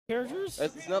characters?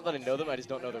 It's not that I know them, I just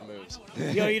don't know their moves.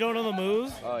 Yo, you don't know the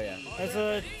moves? Oh, yeah. It's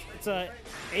a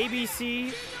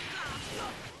ABC.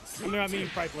 I mean, you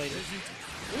probably played it.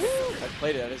 I've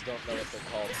played it, I just don't know what they're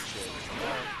called and shit.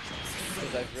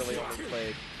 Because I've really only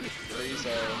played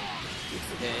Frieza,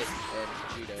 Hit, and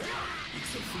Vegeta.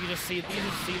 So you just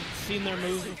seen their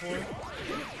moves before?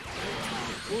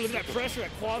 Ooh, look at that pressure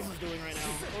that Quaz is doing right now.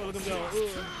 Oh, look at him go. Ooh.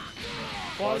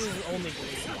 Quaz is only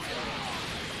great.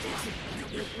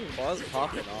 Quaz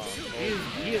popping off.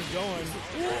 He is going.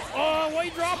 Ooh, oh, why are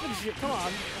you dropping shit? Come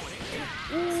on.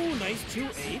 Ooh, nice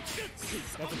 2H.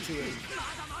 That's a 2H.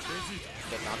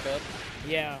 The knockup?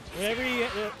 Yeah. Whenever you,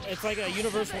 it's like a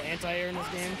universal anti-air in this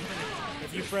game.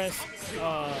 If you press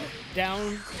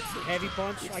down heavy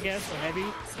punch, I guess, or heavy,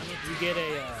 you get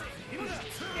a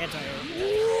anti-air.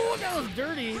 Ooh, that was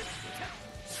dirty.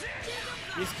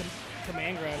 He just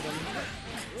command grabbed him.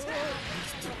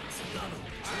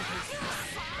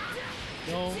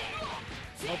 No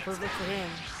perfect for him.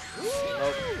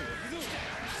 Nope.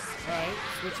 Alright,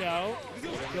 switch out.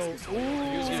 Go.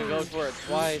 Ooh. He was gonna go for it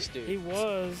twice, dude. He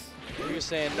was. He was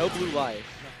saying no blue life.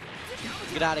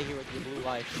 Get out of here with your blue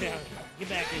life. Yeah, get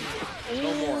back in here.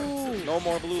 No more. No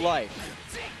more blue life.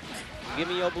 Give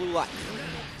me your blue life.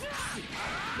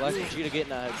 Black Vegeta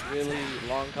getting a really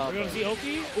long combo. We're gonna see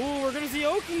Oki. Ooh, we're gonna see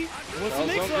Oki. What's the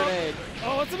mix-up? Grenade.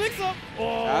 Oh, what's the mix-up?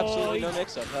 Oh, absolutely no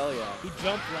mix-up. Hell yeah. He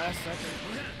jumped last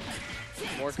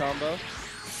second. More combo.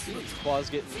 Quaz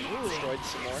getting destroyed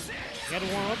some more. He had to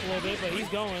warm up a little bit, but he's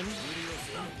going.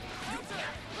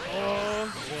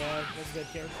 Oh, yeah, that's a good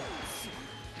character.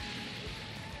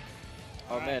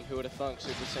 Oh man, who would have thunk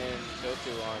Super Saiyan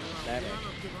Goku on Namek?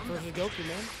 Versus Goku,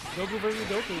 man. Goku versus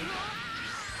Goku.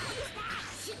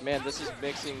 Man, this is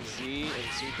mixing Z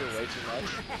and Super way too much.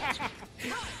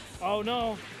 Oh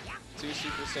no. 2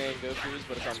 Super Saiyan Gokus,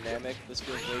 but it's on Namek. This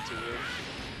feels way too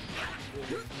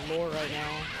weird. Lore right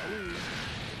now. Ooh.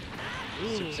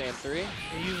 Ooh. Super Saiyan 3. Use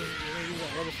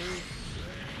that level 3.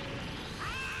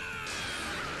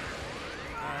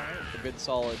 Alright. A good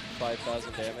solid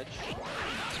 5,000 damage.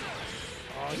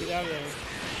 Oh, get out of there.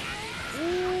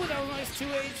 Ooh, that was a nice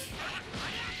 2H.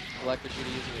 Black Vegeta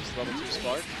using his level 2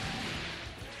 Spark.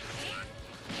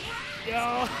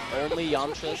 Yeah. Only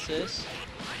Yamcha assist.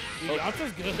 Dude,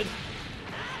 Yamcha's good.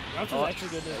 Yamcha's actually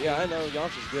good. Yeah, I know,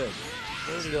 Yamcha's good.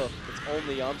 But still, it's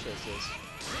only Yamcha assist.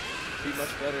 It'd be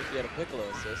much better if you had a Piccolo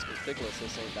assist, because Piccolo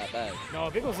assist ain't that bad. No,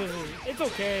 Piccolo assist it's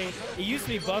okay. It used to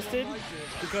be busted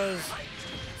because,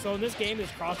 so in this game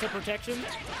there's cross-up protection.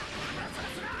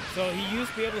 So he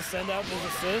used to be able to send out his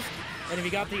assist, and if he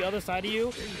got the other side of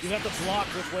you, you have to block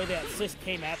which way that assist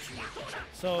came at you.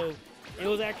 So it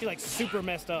was actually like super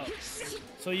messed up.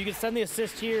 So you can send the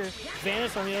assist here,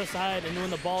 vanish on the other side, and when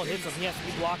the ball hits him, he has to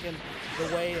be blocking the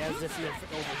way as if he was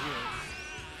over here.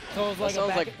 So it was like that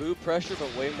sounds like boo pressure,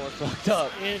 but way more fucked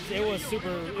up. It was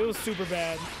super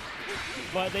bad.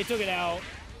 But they took it out.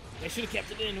 They should have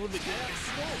kept it in. It would have been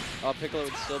good. Piccolo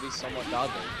would still be somewhat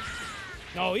godly.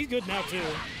 No, he's good now too.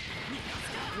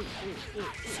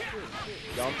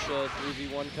 Yamcha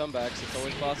 3v1 comebacks, it's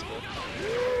always possible.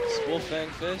 School Fang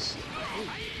Fist.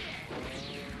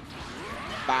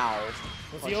 Bow.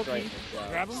 Was he okay?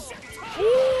 Grab him?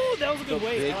 Ooh, that was a good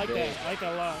weight. I like that. I like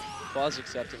that a lot. Quaz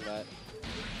accepting that.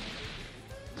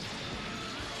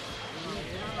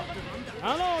 I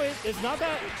don't know. It's not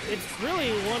that. It's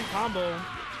really one combo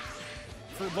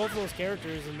for both of those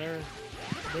characters, and they're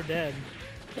dead.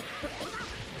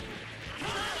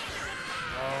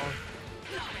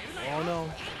 Oh no.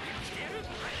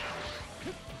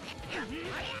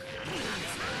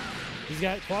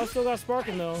 Quaz still got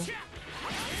sparking though. He's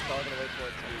probably gonna wait for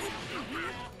it to be.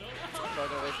 Probably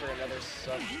gonna wait for another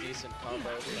decent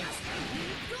combo.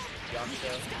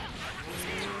 Yamcha.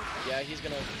 Yeah, he's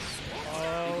gonna.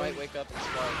 He might wake up and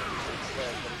spark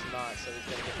instead, but he's not, so he's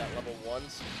gonna get that level 1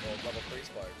 or level 3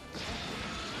 spark.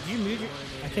 Did you mute your?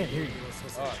 I can't hear you.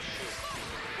 Oh,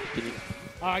 shoot. Can you?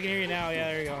 Oh, I can hear you now.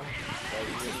 Yeah, there you go. Oh,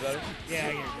 you hear me better? Yeah, I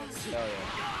can hear you. Hell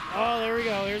yeah. Oh, there we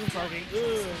go. There's the sparking.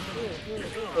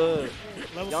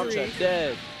 Level Yamcha 3.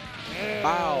 dead. Yeah.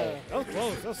 Wow. That was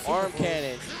close. That was super Arm close.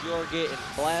 cannon. You're getting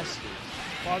blasted.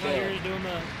 Quaz out here doing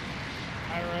the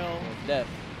IRL. Death.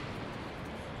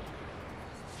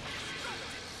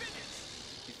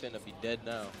 You finna be dead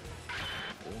now.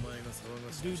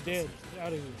 Dude's dead. Get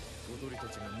out of here.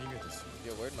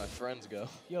 Yo, where'd my friends go?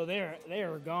 Yo, they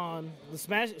are gone. The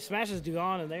Smash is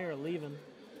gone and they are leaving.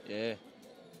 Yeah.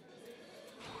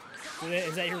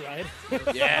 Is that your ride?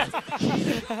 Yeah.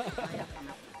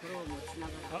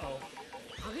 Uh-oh.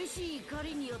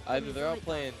 Either they're out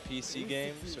playing PC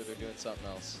games or they're doing something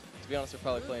else. To be honest, they're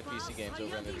probably playing PC games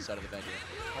over on the other side of the venue.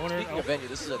 I wonder, Speaking of venue,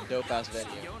 this is a dope-ass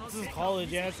venue. This is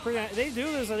college, yeah. It's pretty. They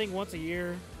do this, I think, once a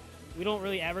year. We don't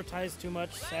really advertise too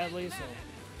much, sadly. So.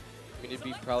 I mean, it'd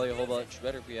be probably a whole bunch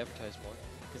better if we advertised more,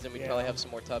 because then we'd probably have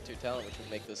some more top-tier talent, which would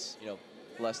make this, you know,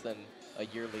 less than a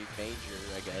yearly major,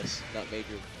 I guess. Not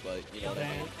major, but you know what I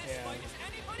mean. Yeah.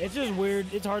 It's just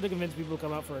weird. It's hard to convince people to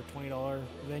come out for a $20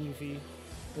 venue fee,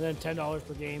 and then $10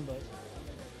 per game. But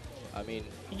I mean,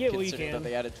 you get what you considering can. that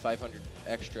they added 500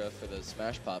 extra for the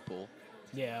Smash Pot pool.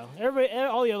 Yeah, everybody,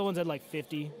 all the other ones had like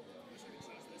 50.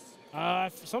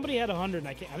 Somebody had 100.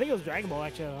 I think it was Dragon Ball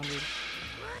actually had 100.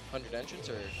 100 entrants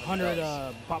or 100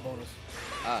 pot bonus.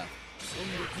 Ah.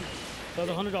 So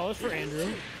the $100 for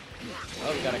Andrew.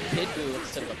 Oh, we got a Kid Buu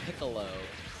instead of a Piccolo.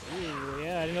 Ooh,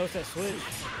 yeah, I didn't notice that switch.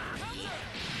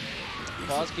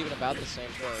 Qua's keeping about the same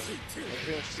thing. They're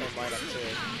pretty much the same lineup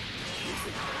too.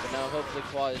 But now hopefully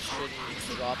Qua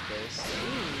shouldn't drop this.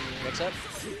 Mix up.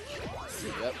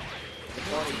 Yep. The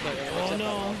corner, you can't really mix up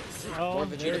no. Oh, more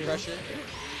Vegeta pressure.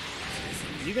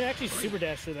 You can actually super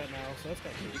dash through that now, so that's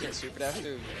kind of cool. You can super dash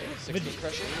through 16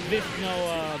 pressure?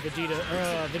 Vegeta.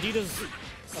 Vegeta's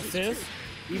assist.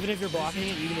 Even if you're blocking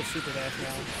it, you can just super dash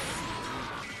now.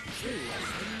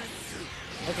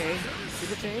 Okay,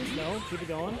 super change? No, keep it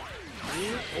going.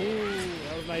 Ooh,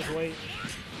 that was nice weight.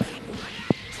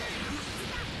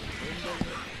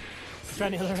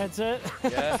 Trying the other headset?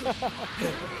 Yeah.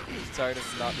 Sorry to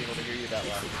not be able to hear you that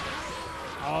loud.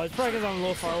 Oh, it's probably because I'm a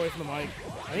little far away from the mic.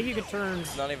 I think you can turn.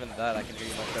 It's not even that. I can hear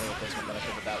you much better with this one than I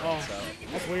could with that one. So.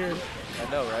 That's weird. I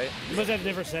know, right? You must have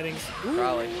different settings. Ooh.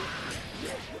 Probably.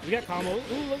 We got combos.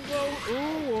 Ooh, let's go.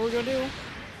 Ooh, what are we gonna do?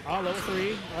 Oh, level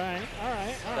 3. All right.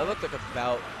 That looked like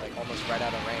about, like, almost right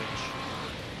out of range.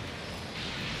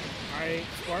 All right,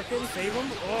 spark him, save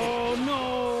him. Oh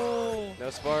no! No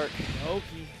spark.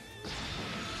 Okie.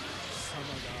 Oh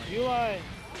my God. Eli.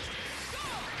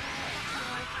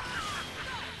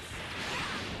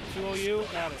 2OU.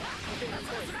 Got it.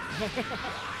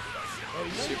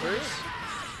 Supers.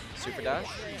 Super dash.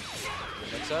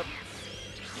 Mix up.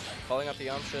 Calling out the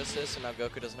Yamcha assist, and now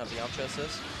Goku doesn't have the Yamcha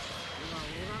assist.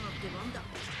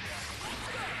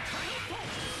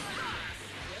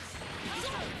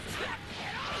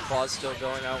 Qua's still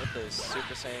going out with the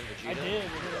Super Saiyan Vegeta. I did. It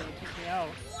kicked me out.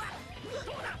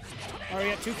 All right, we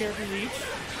got 2 characters each.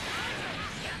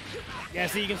 Yeah,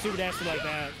 see, you can super dash them like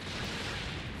that.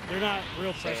 They're not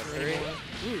real pressure anymore.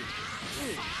 Ooh. Ooh.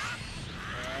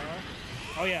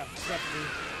 Oh yeah, forgot to do.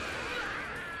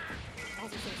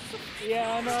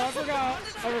 Yeah, no, I forgot.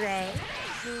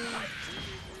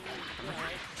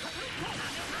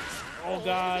 Oh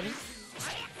God.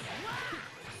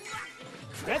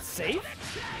 That's safe?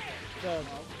 The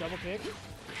double kick?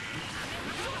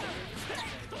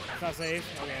 It's not safe?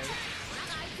 Okay.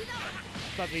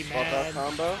 It's about to be mad. That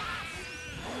combo.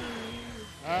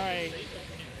 Alright.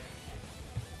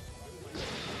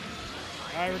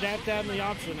 Alright, we're down the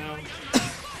option now.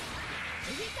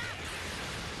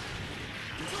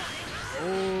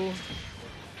 Oh.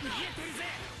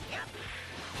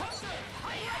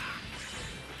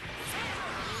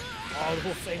 Oh,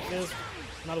 we'll fake this.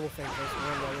 Not we'll fake this.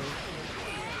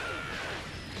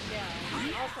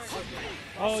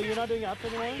 Oh, you're not doing up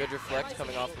anymore? Good reflect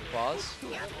coming off from Qua's.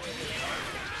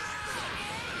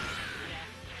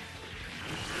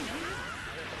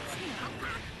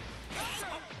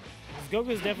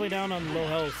 Goku's definitely down on low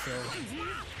health, so.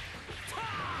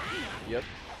 Yep.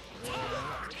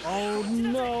 Oh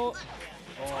no!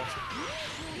 Oh.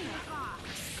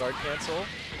 Guard cancel.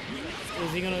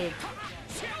 Is he gonna?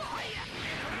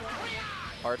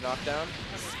 Hard knockdown.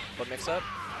 But mix up.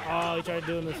 Oh, he tried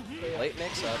doing this. Late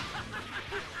mix up.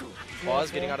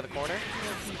 Qua's getting out of the corner.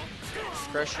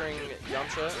 Pressuring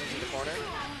Yamcha into the corner.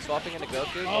 Swapping into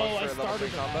Goku. Going for a level 3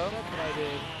 combo. That's what I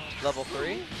did. Level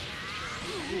 3.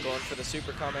 Going for the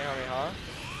super Kamehameha.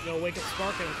 Yo, wake up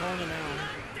Spark and corner now.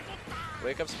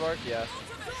 Wake up Spark, yeah.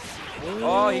 Ooh.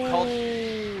 Oh, he called.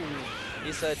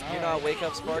 He said, "Do not wake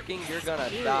up Sparking. You're gonna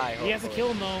die." He has to kill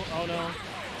him though. Oh no.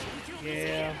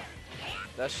 Yeah.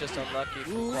 That's just unlucky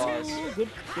for Ooh, Qua's.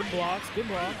 good blocks. Good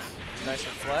blocks. Nice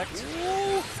reflect.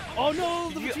 Ooh. Oh no,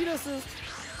 the Vegeta assist.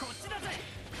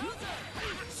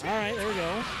 All right, there we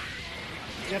go.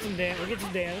 We got some damage. We'll get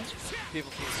some damage.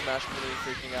 People from the Smash community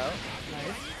freaking out.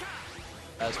 Nice.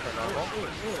 As per normal.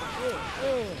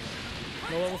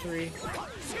 No level 3.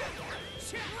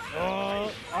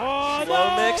 Oh Slow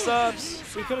no!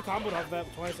 mix-ups. We could have comboed off that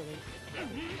twice, I think.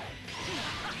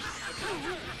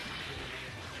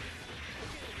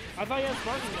 I thought you had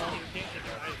Sparking though.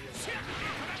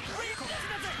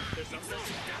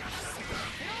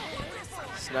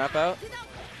 Snap out.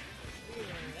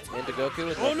 into Goku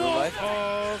with Oh no blue no! life.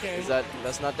 Oh, okay.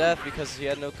 That's not death because he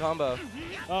had no combo.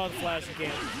 Oh, the flash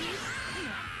again.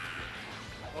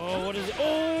 Oh, what is it?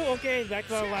 Oh, okay. Back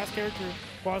to our last character.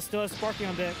 Quaz still has Sparking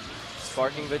on deck.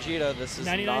 Sparking Vegeta. This is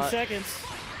 99 not. seconds.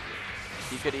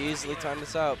 He could easily time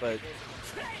this out, but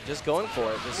just going for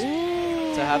it, just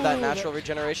Ooh, to have that natural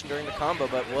regeneration during the combo.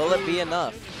 But will it be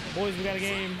enough? Boys, we got a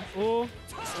game. Ooh,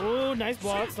 ooh, nice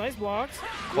blocks, nice blocks.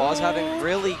 Quaz Ooh. having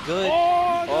really good.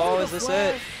 Oh, Is this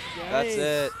it? That's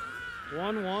it.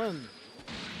 1-1.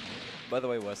 By the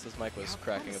way, Wes, this mic was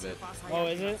cracking a bit. Oh,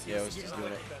 is it? Yeah, I was just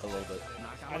doing it a little bit.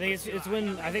 I think it's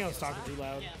when I think I was talking too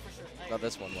loud. No,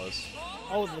 this one was.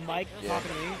 Oh, the mic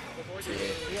talking to me. Yeah.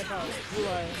 Yeah, no,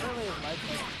 apparently his mic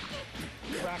like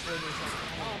crackling or something.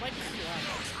 Oh, it might be too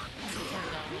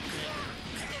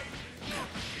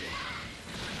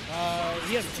loud.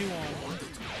 He has 2 on.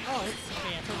 Oh, it's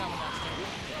okay. I turned down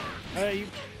the last. You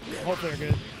hopefully are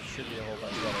good. Should be a whole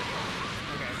bunch better.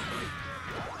 Okay.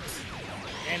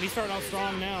 And he's starting off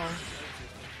strong now.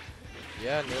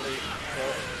 Yeah, nearly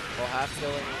half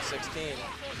killing 16.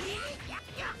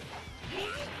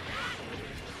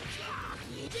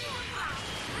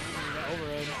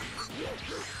 Override.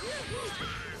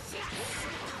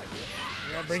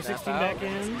 Yeah, bring Snap 16 out. back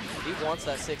in. He wants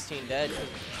that 16 dead because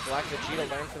Black Vegeta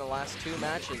learned from the last 2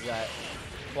 matches that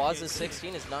Quaz's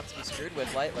 16 is not to be screwed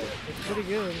with lightly. It's pretty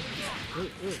good.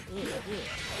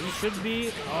 He should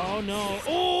be. Oh no.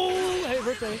 Oh, hey,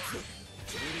 birthday.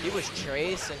 He was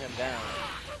tracing him down.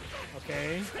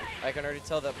 Okay. I can already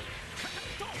tell that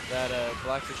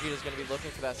Black Vegeta is going to be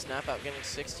looking for that snap out, getting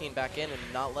 16 back in and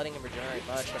not letting him regenerate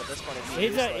much. But at this point, it's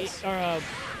useless.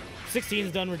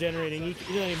 16's done regenerating. He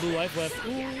doesn't have any blue life left.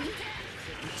 Ooh.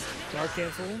 Dark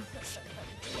cancel.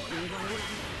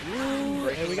 Ooh.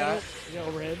 Hey, we got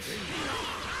overheads.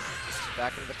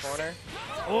 Back into the corner.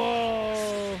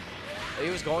 Oh. He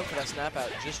was going for that snap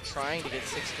out, just trying to get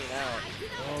 16 out.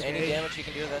 Okay. Any damage he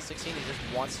can do with that 16, he just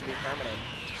wants to be permanent.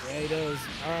 Yeah, he does.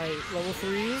 All right, level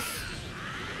 3s.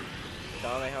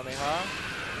 Kamehameha.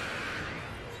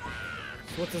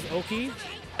 So what's this, Oki?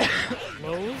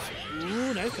 Nose.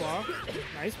 Ooh, nice block.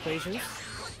 Nice patience.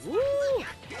 Woo!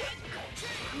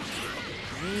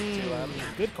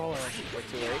 Good call out. Or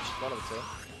 2H, one of the two.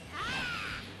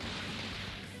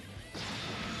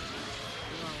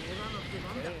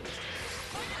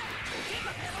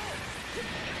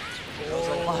 That was a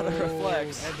lot of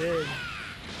reflex. That did.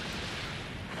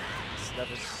 So that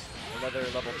was another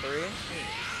level 3.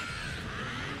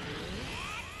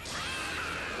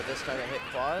 But this time it hit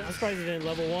Quaz. I'm surprised he didn't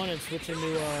level 1 and switch into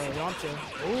Yamcha.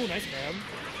 Ooh, nice grab.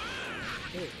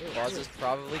 Quaz is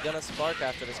probably going to spark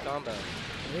after this combo.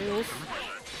 Ooh.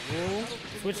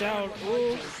 Switch out.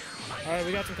 Ooh. All right,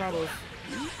 we got some combos.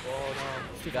 Oh,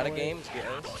 no. You got a game,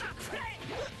 guys.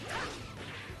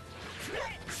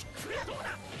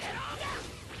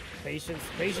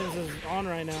 Patience is on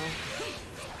right now.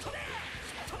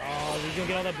 Oh, he's gonna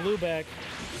get all that blue back.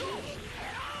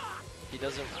 He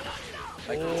doesn't.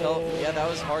 I can tell. Yeah, that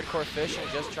was hardcore fishing,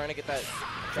 just trying to get that.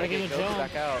 Trying to get Goku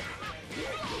back out.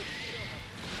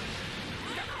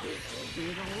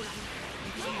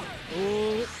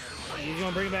 Ooh, he's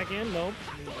gonna bring it back in? Nope.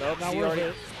 Nope. Not worth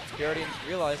it. He already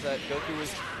realized that Goku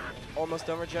was almost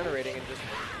done regenerating and just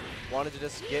wanted to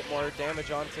just get more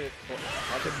damage onto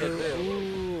Kid Buu.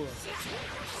 Ooh.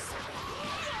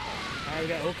 Alright, we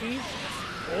got Oki.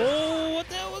 Oh, what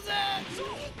the hell was that?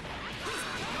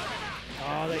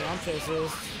 Oh, the Yamcha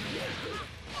assist.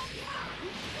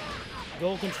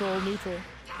 Goal control neutral.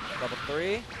 Level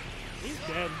 3. He's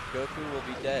dead. Goku will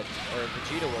be dead, or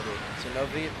Vegeta will be. So no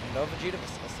Vegeta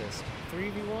assist.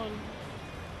 3v1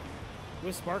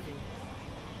 with Sparking.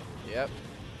 Yep.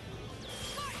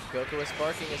 Goku with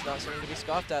Sparking is not something to be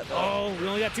scoffed at, though. Oh, we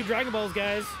only got 2 Dragon Balls,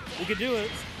 guys. We could do it.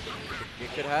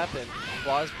 It could happen.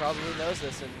 Quaz probably knows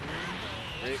this, and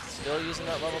they're still using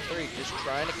that level 3, just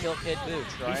trying to kill Kid Buu,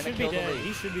 trying to kill the lead.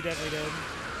 He should be definitely dead.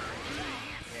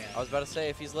 I was about to say,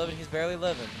 if he's living, he's barely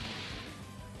living.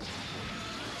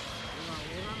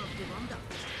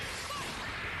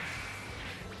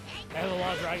 I have a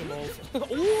lot of Dragon Balls.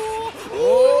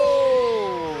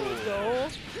 Oh! Let's go.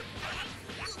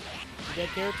 Dead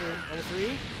character, level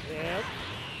 3. Yep.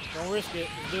 Don't risk it.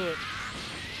 Just do it.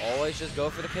 Always just go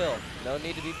for the kill. No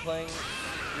need to be playing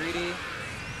greedy.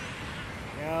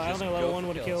 Yeah, I don't think level 1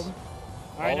 would have killed.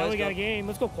 Alright, now we got a game.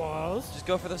 Let's go, Quaz. Just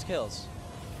go for those kills.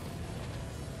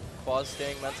 Quaz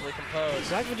staying mentally composed.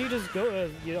 Black Vegeta's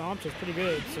Yamcha's pretty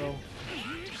good, so.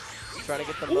 Just trying to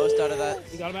get the most out of that.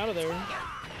 He got him out of there.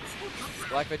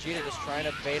 Black Vegeta just trying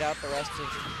to bait out the rest of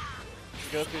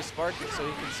Goku sparking so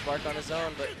he can spark on his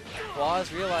own, but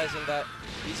Quaz realizing that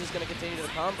he's just going to continue to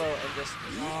combo and just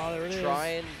try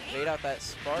and bait out that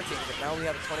sparking. But now we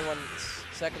have a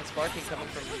 21-second sparking coming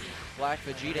from Black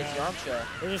Vegeta's Yamcha.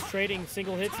 They're just trading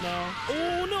single hits now.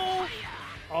 Oh, no!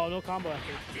 Oh, no combo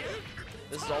after.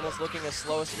 This is almost looking as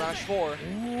slow as Smash 4.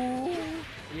 Ooh.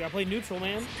 You gotta play neutral,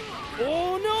 man.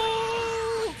 Oh,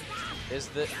 no! This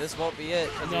won't be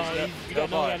it. No, you got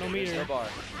no meter. There's no bar.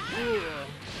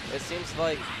 It seems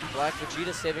like Black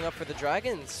Vegeta's saving up for the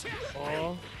Dragons.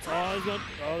 Oh, he's going.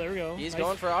 Oh, there we go. He's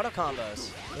going for auto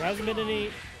combos. There hasn't been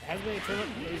any tournament.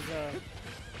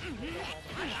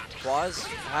 Quaz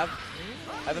I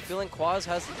have a feeling Quaz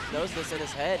knows this in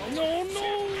his head. No,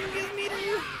 give me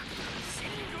meter.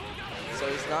 So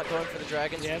he's not going for the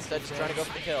Dragons, instead just trying to go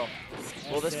for the kill.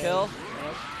 Will this kill?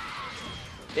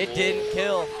 It didn't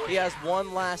kill. He has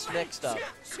one last mixed up.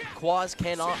 Quaz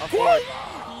cannot afford.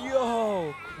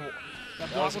 Yo!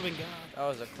 That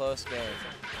was a close game.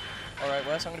 All right,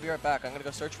 Wes, I'm going to be right back. I'm going to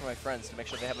go search for my friends to make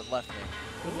sure they haven't left me.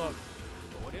 Good luck.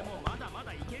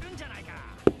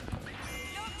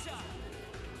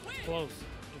 It's close.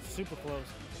 It's super close.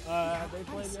 They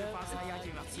played yet?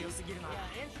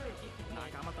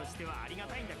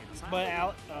 But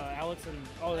Alex and...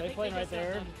 Oh, they playing right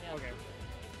there? Okay.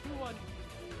 Who won?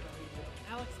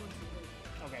 Alex wins.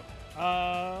 Okay.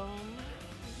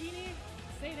 Genie,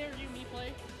 stay there, you me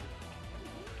play.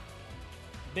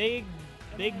 Big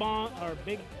Bonbon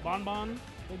plays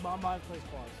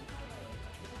Quaz.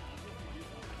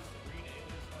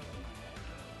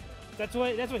 That's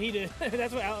what he did.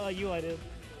 That's what Uli did.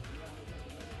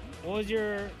 What was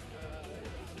your?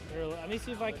 Here, let me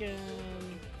see if I can.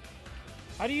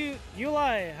 How do you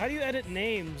edit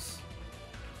names?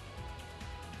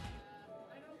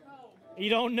 You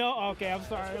don't know? Okay, I'm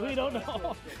sorry. We don't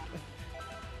know.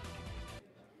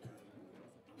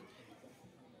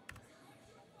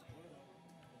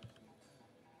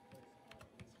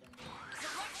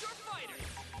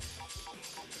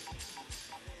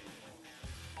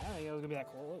 I didn't think it was gonna be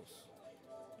that close.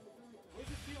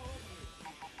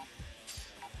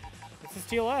 This is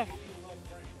TLF.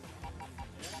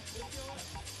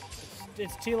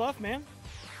 It's TLF, man.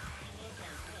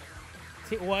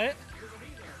 What?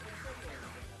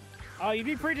 Oh, you'd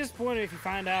be pretty disappointed if you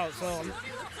find out. So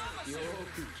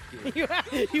you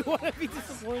want to be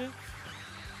disappointed?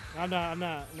 I'm not.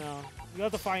 No, you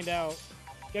have to find out.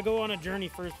 You gotta go on a journey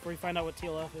first before you find out what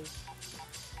TLF is.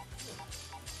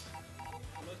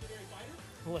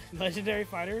 Legendary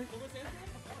fighter?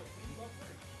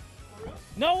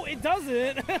 No, it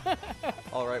doesn't.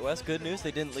 All right, Wes. Good news.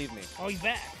 They didn't leave me. Oh, he's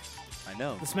back. I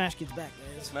know. The Smash Kid's back,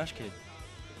 guys. Smash Kid.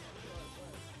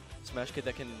 Smash Kid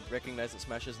that can recognize that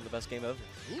Smash isn't the best game ever.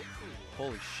 Ooh.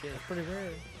 Holy shit. That's pretty rare.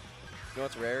 You know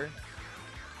what's rare?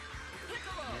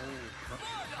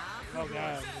 Oh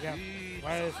god.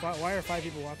 Why are 5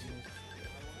 people watching this?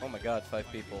 Oh my god,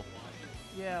 5 people.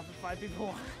 Yeah, 5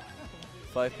 people.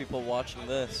 5 people watching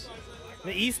this.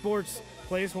 The esports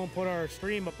place won't put our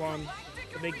stream up on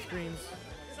the big screens.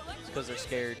 It's because they're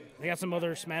scared. They got some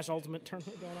other Smash Ultimate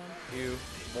tournament going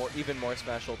on. Even more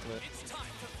Smash Ultimate.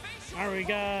 Alright, we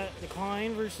got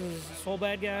Decline versus Soul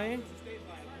Bad Guy.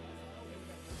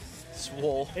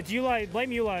 Swole. It's Uli.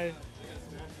 Blame Uli.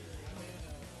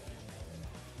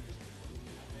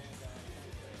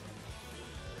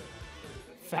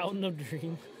 Fountain of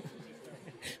Dream.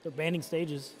 They're banning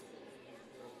stages.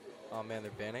 Oh man,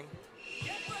 they're banning?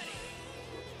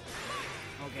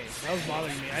 Okay, that was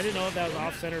bothering me. I didn't know if that was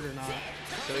off-centered or not.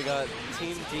 So we got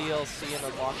Team DLC and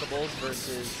Unlockables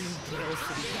versus... Team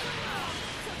DLC.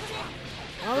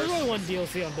 Oh, there's only one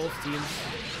DLC on both teams.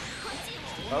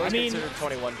 I mean, considered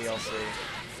 21 DLC.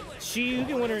 You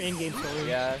can win her in-game story.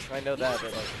 Yeah, I know that,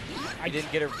 but like, I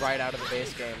didn't get her right out of the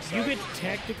base game. So. You could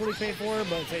technically pay for her,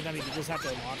 but at the same time, you just have to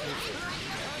unlock her.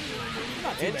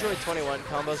 Android 21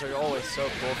 combos are always so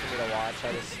cool for me to watch.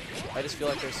 I just feel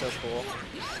like they're so cool.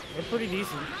 They're pretty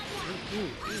decent.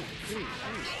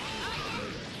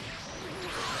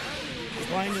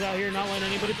 Blind is out here not letting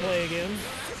anybody play again.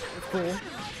 It's cool.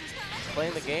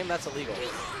 Playing the game, that's illegal.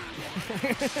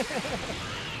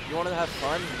 You want to have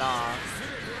fun? Nah.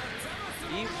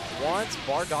 He wants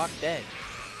Bardock dead.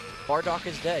 Bardock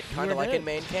is dead, kind of like in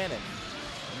main canon.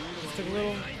 Just took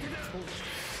a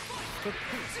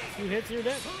few hits, you're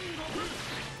dead.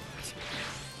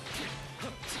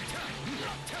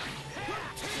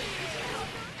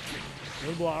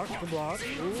 Good block, good block.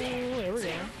 Ooh, there we go.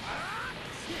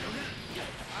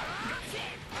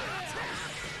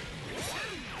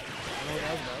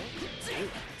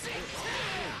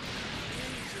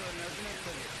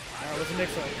 Alright, what's the mix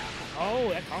up? Oh,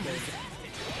 that combo.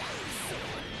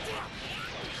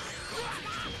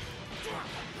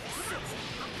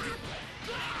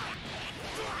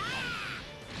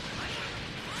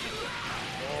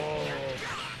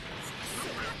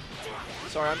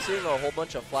 Sorry, I'm seeing a whole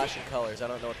bunch of flashing colors. I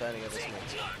don't know what any of this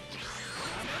means.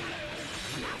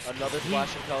 Another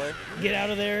flashing color. Get out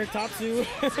of there, Tatsu.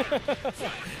 Tatsu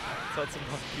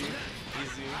monkey.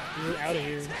 Easy. Get out of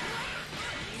here.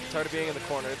 Tired of being in the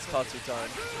corner. It's Tatsu time.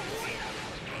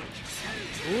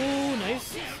 Ooh,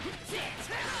 nice. You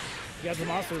got the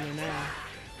monster in there now.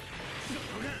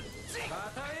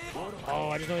 Oh,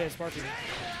 I just know he had sparking.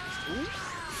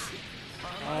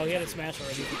 Oh, he had a smash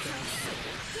already.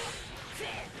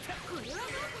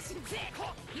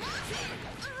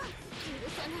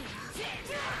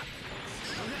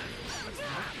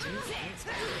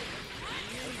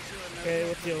 Okay,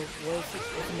 what's the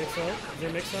mix up? Is there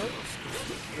a mix up?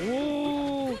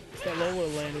 Ooh, that low would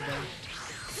have landed then.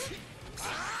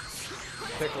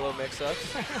 Piccolo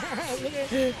mix-ups.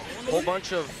 Whole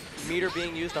bunch of meter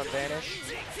being used on Vanish.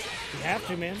 You have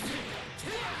to, man.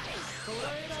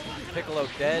 Piccolo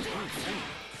dead.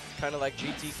 Kind of like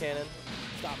GT Cannon.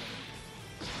 Stop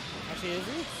it. Actually, is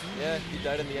he? Yeah, he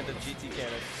died in the end of GT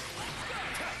Cannon.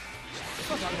 Let's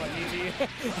not talk about GT.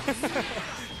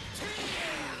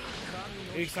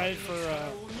 Are you excited for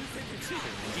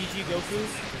GT Goku?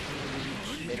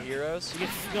 In Heroes?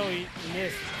 No, you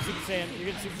missed. Super Saiyan. You're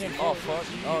getting Super Saiyan 4. Oh, fuck.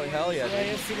 Oh, hell yeah, dude.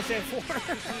 Yeah, Super Saiyan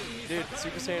 4. Dude,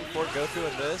 Super Saiyan 4 Goku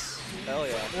in this? Hell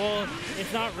yeah. Well,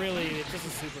 it's not really. It's just a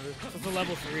super. It's a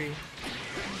level 3.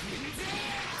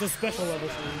 It's a special level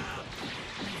 3.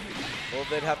 Well,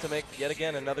 they'd have to make, yet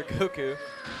again, another Goku.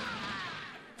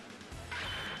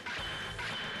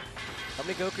 How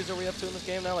many Gokus are we up to in this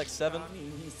game now? Like 7?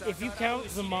 If you count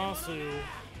Zamasu,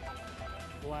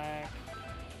 Black.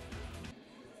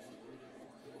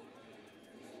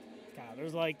 God,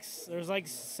 there's like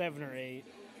 7 or 8.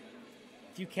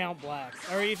 If you count Black,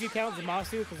 or if you count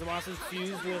Zamasu, because Zamasu's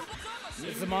fused with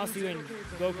Zamasu and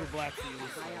Goku Black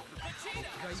fused.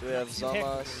 So we have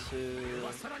Zamasu,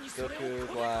 Goku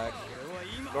Black,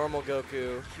 normal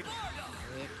Goku,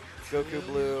 Goku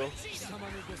Blue,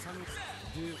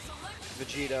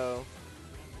 Vegito.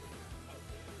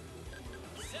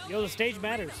 Yo, the stage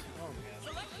matters. Oh,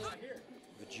 man.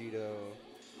 Vegito.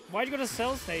 Why'd you go to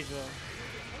Cell stage, though?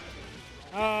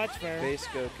 Oh, that's fair. Base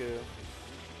Goku.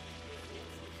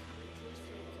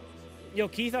 Yo,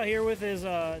 Keith out here with his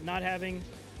not having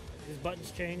his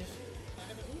buttons changed.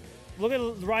 Look at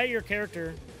right at your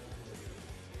character.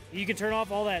 You can turn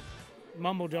off all that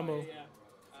mumbo jumbo.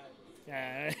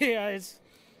 Yeah, yeah, it's.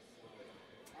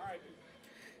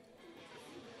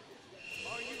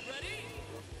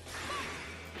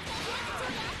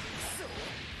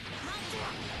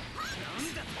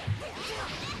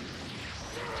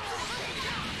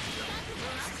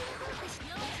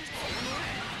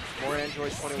 More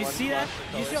Android 21. You see that?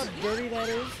 You see how dirty that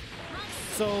is?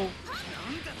 So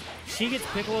she gets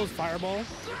Piccolo's fireball,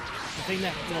 the thing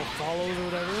that follows or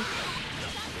whatever.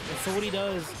 And so what he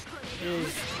does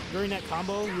is during that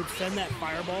combo, he would send that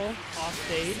fireball off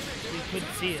stage. So you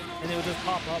couldn't see it, and it would just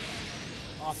pop up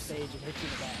off stage and hit you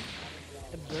in the back.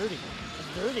 That's dirty.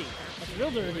 That's dirty. That's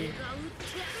real dirty.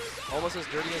 Almost as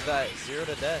dirty as that 0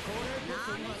 to death.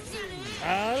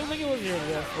 I don't think it was 0 to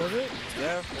death, was it?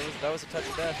 Yeah, that was a touch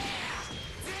of death.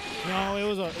 No,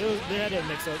 they had a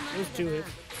mix up. It was 2 hits.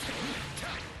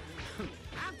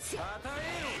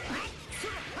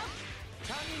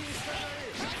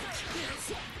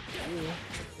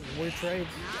 Ooh, weird trade.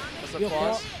 That's a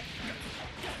clause.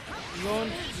 You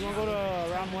want to go to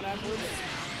round 1 afterwards?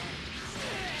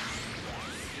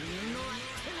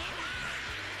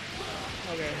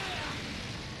 Okay.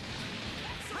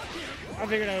 I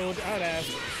figured I would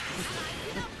ask.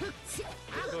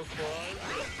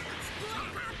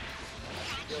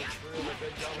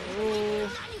 Oh,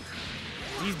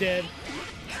 he's dead.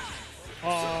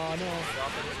 Oh no.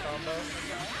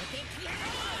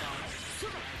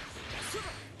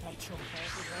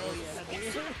 Oh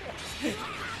yeah,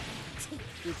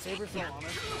 dude, Saber's so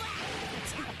honest.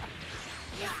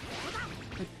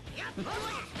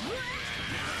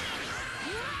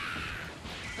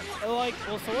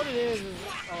 So what it is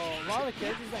a lot of the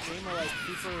characters in that game are like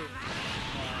super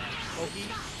pokey.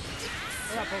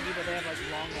 They're not pokey, but they have like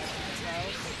long action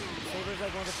styles. Saber's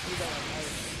like one of the few that like has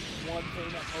one thing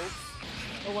that pokes,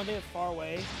 or one thing that's far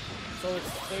away. So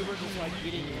it's Saber just like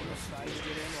getting in or trying to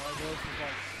get in, while Ghost is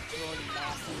like throwing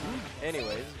massive.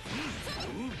 Anyways,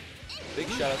 big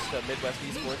shout outs to Midwest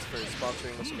Esports for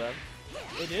sponsoring this event.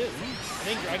 They did. I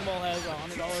think Dragon Ball has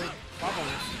 $100 pop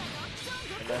bonus.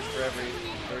 And then for every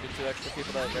 32 extra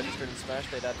people that registered in Smash,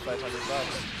 they'd add $500.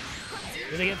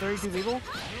 Did they get 32 people?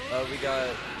 We got,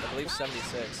 I believe,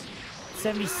 76.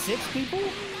 76 people?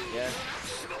 Yeah.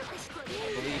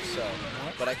 I believe so.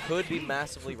 But I could be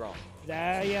massively wrong.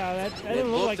 Yeah, that It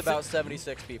doesn't look looked like about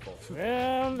 76 people.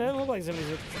 Yeah, that doesn't look like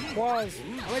 76. Quaz.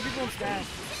 How many people in staff?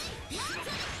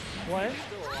 What?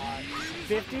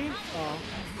 50? Oh.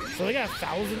 So they got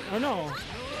 1,000? Oh, no.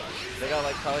 They got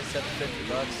like probably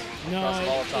 $750. No, across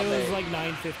all top it was 8. like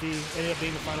 950. Ended up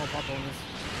being the final pop bonus.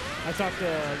 I talked to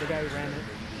the guy who ran it.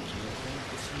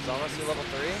 Is honestly level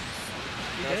 3?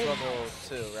 That's did. level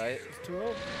 2, right? It's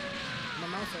 2-0. My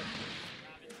mouse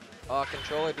up.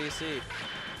 Controller DC.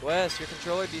 Wes, your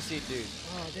controller DC, dude.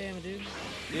 Oh, damn it, dude.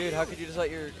 Dude, how could you just let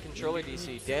your controller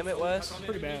DC? Damn it, Wes.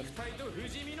 Pretty bad.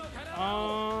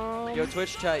 Yo,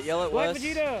 Twitch chat, yell at Black Wes.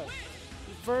 Vegeta.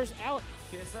 First, Alex.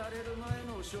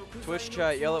 Twitch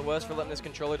chat, yell at Wes for letting his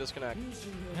controller disconnect.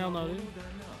 Hell no, dude.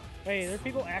 Hey, there's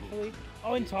people actually.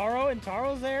 Oh, Intaro?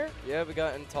 Intaro's there? Yeah, we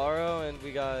got Intaro and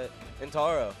we got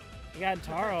Intaro. You got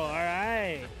Intaro, all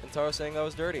right. Intaro saying that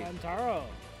was dirty. Intaro.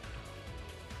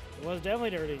 It was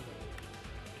definitely dirty.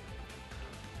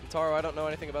 Intaro, I don't know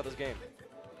anything about this game.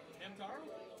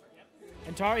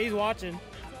 Intaro, he's watching.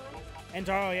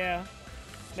 Intaro, yeah.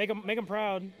 Make him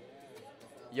proud.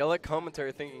 Yell at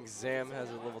commentary thinking Zam has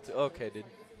a level 2. Okay,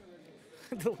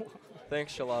 dude.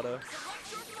 Thanks, Shalato.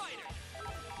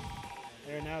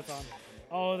 There, now it's on.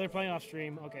 Oh, they're playing off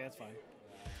stream. Okay, that's fine.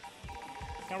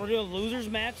 Now we're doing losers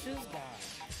matches? God.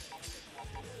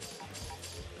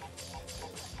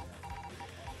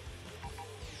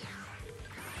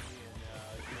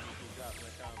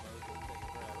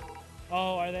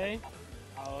 Oh, are they?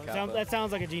 Oh, that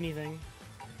sounds like a genie thing.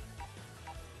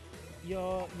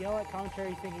 Yo, yell at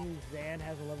commentary thinking Zan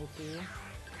has a level 2.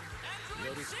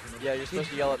 Yeah, you're supposed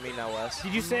to yell at me now, Wes.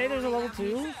 Did you say there's a level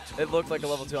 2? It looked like a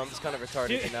level 2. I'm just kind of retarded,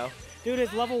 Dude, you know? Dude,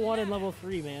 it's level 1 and level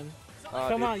 3, man.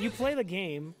 Come Dude, on, you play the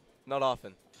game. Not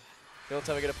often. The only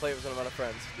time I get to play it was when I'm out of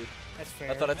friends, dude. That's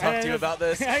fair. I thought I'd talk to you about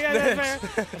this. Yeah, that's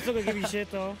fair. I'm still gonna give you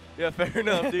shit, though. Yeah, fair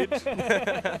enough, dude.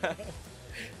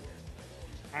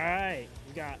 Alright,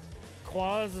 we got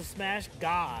Quaz the Smash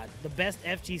God, the best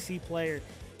FGC player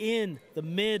in the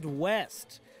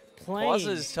Midwest. Playing. Quaz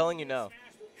is telling you no.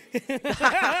 We're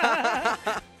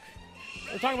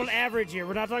talking about average here.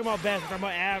 We're not talking about best. We're talking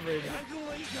about average.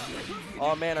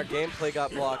 Oh, man, our gameplay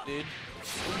got blocked, dude.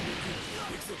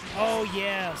 Oh,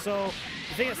 yeah. So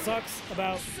the thing that sucks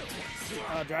about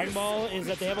Dragon Ball is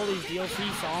that they have all these DLC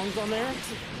songs on there.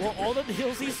 Well, all the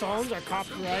DLC songs are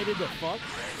copyrighted to fuck.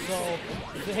 So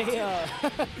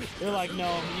they're like,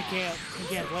 no, you can't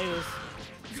play this.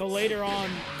 So later on,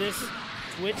 this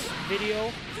Twitch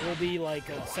video will be like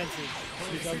censored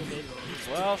because of it.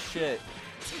 Well, shit.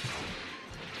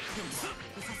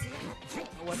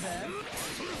 What's that?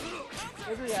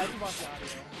 Yeah, I can watch the audio.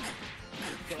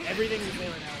 So everything we say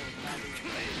right now is not.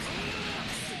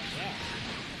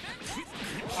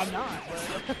 Yeah. I'm not, but.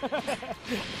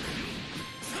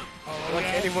 Oh, Like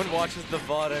yeah. anyone watches the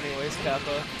VOD anyways,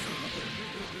 Kappa.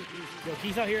 Yo,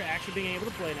 Keith's out here actually being able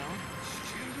to play now.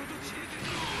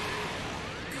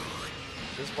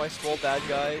 This is why Swole Bad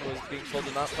Guy was being told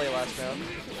to not play last round.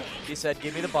 He said,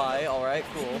 give me the buy. All right,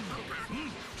 cool.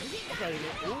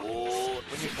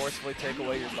 When you forcefully take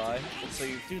away your buy, and so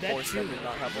you force them to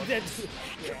not have one. Yeah.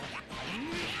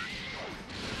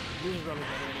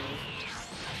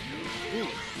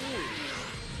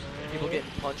 People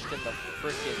getting punched in the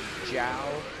freaking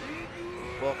jow.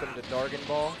 Welcome to Dragon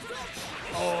Ball.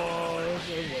 Oh,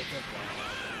 there's wake up.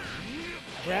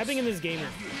 Grabbing in this game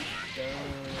is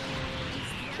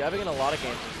Grabbing in a lot of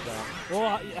games is dumb.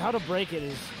 well, how to break it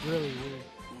is really weird.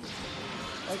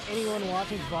 Like anyone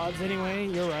watching VODs anyway,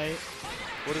 you're right.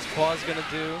 What is Quaz gonna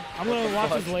do? I'm gonna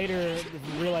watch this later and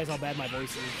realize how bad my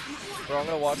voice is. Bro, I'm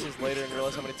gonna watch this later and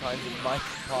realize how many times the mic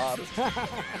popped.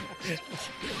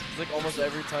 It's like almost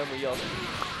every time we yell.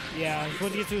 Yeah,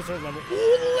 once you get to a certain level.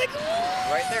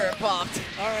 Right there, it popped.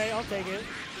 Alright, I'll take it.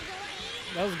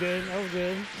 That was good, that was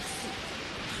good.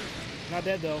 Not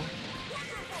dead though.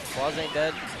 Quaz ain't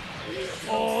dead.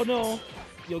 Oh no.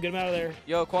 Yo, get him out of there.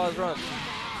 Yo, Quaz, run.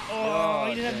 Oh,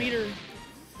 he didn't have meter.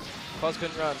 Quaz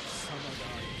couldn't run. Oh my god.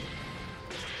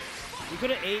 You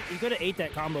could have ate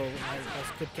that combo. I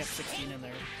could have kept 16 in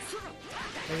there.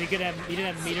 Because he didn't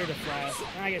have meter to flash.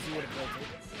 I guess he would have built it.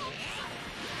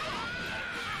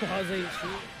 Quaz ain't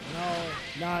shoot.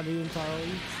 No, nah, dude, Taro.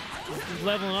 He's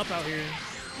leveling up out here.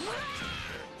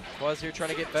 Quaz, you're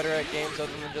trying to get better at games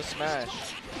other than just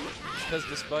Smash. Because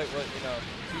despite what,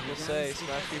 people say,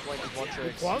 Smash people like just one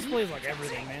tricks. Quaz plays like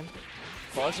everything, man.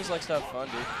 Quaz just likes to have fun,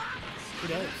 dude. He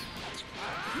does.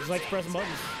 He just likes pressing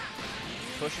buttons.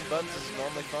 Pushing buttons is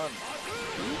normally fun.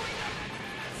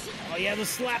 Oh yeah, the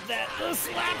slap that. The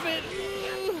slap it.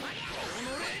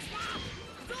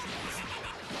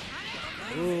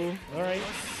 Ooh, all right.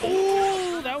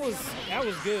 Ooh, that was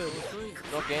good.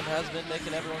 No game has been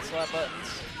making everyone slap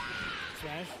buttons.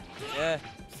 Smash. Yeah.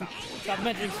 Stop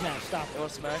mentioning Smash. Stop. You know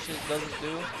what Smash doesn't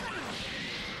do?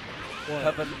 What?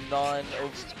 Have a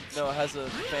it has a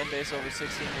fan base over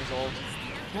 16 years old.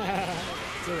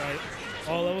 You're right.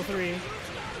 Oh, level 3.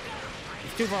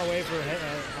 It's too far away for a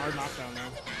hard knockdown now.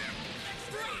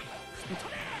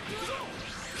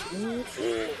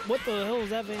 What the hell is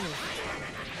that thing?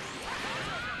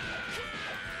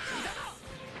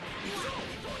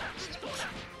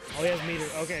 Oh, he has meter.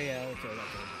 Okay, yeah, okay,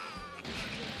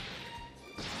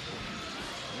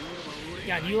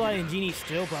 God, Eli and Genie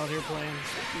still out here playing.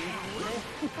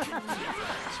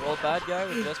 So old bad guy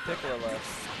with just Piccolo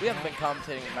left. We haven't been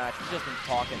commentating the match. We've just been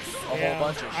talking a whole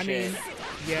bunch of shit. I mean,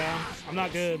 yeah, I'm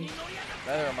not good.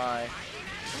 Neither am I.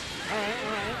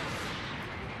 Alright.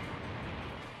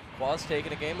 Quaz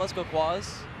taking a game. Let's go,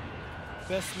 Quaz.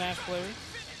 Best Smash player.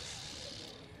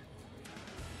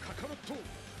 I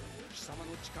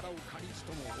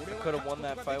could have won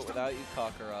that fight without you,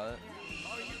 Kakarot.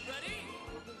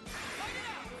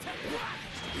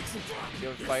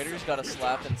 Yo, FighterZ got a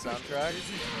slapping soundtrack.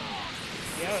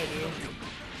 Yeah, I do.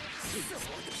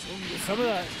 Some of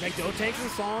the like Gotenks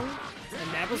song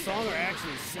and Nappa's song are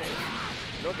actually sick.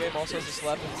 No game also has a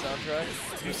slapping soundtrack.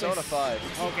 Persona 5.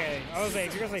 Okay, I was like,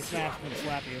 if you're gonna say Smash, I'm gonna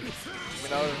slap you. I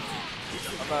mean,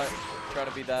 I'm not trying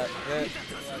to be that.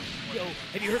 Yo,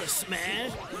 have you heard of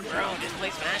Smash? Bro, just play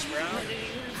Smash, bro.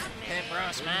 Hey,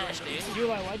 bro, Smash, dude. You're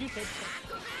like, why'd you take so long?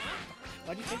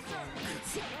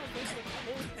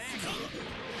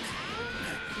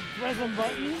 Press some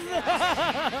buttons.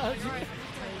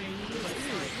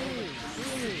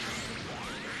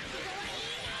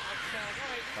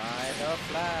 Final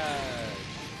flag.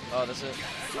 Oh, this is.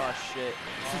 Oh, shit.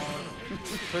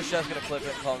 First Chef's gonna clip it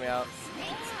and call me out.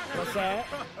 What's that?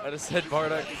 I just said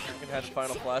Bardock freaking had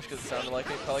Final Flash because it sounded like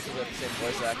it. Probably because we have the same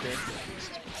voice actor.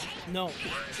 No.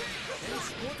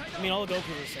 I mean, all the Gokus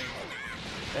are the same.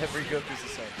 Every Goku's the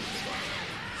same.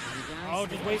 Oh,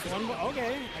 just waste one.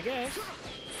 Okay, I guess.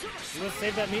 Let's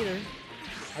save that meter.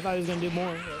 I thought he was gonna do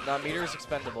more. Nah, meter is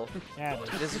expendable. Yeah.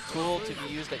 It It is a tool to be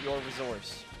used at your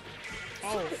resource.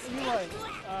 Oh, you like,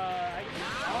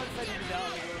 Alex said you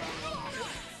down to go around.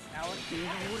 Alex? So,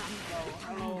 I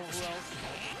don't know who else.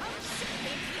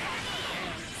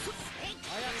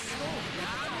 I got to go.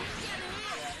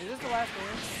 Yeah, is this the last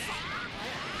game?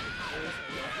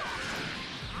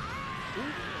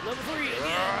 Level 3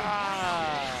 again.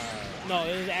 No,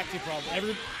 it is actually a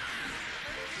problem.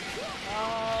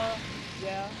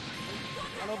 Yeah.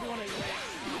 I don't know if you want to.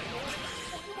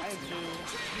 I have two.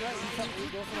 You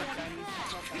go for like Chinese.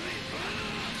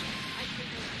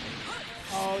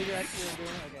 Oh, you're actually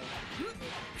doing it?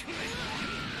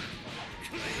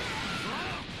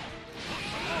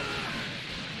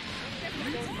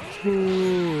 Okay.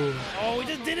 Ooh. Oh, we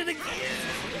just did it again.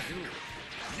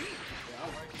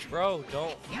 Bro,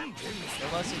 don't.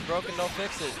 Unless it's broken, don't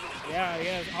fix it. Yeah,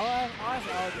 yes. I'll ask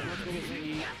Alex. Let's go get some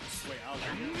eat. Wait, Alex.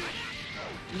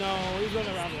 No, he's going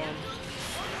around one.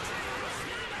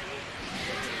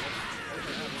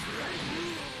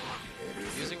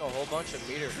 Using a whole bunch of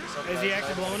meter for something. Is he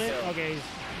actually blowing it? Okay.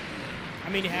 I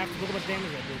mean, you have to look how much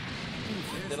damage that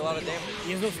did. Did a lot of damage.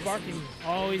 He has no sparking.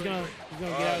 Oh, he's gonna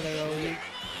get out of there though. Didn't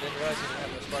realize he didn't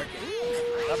have no sparking.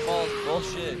 That ball is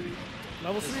bullshit.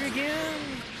 Level 3 again.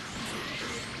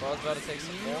 Ball's about to take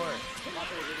some more.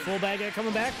 Full bag guy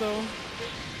coming back though.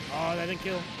 Oh, that didn't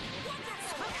kill.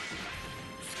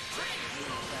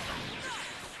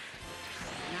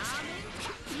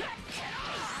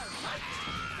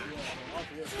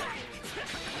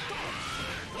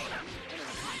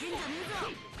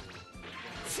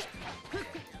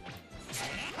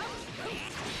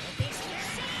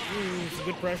 Some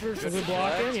good pressure, some good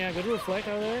blocking. Yeah, good reflect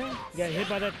out there. You got hit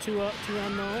by that two on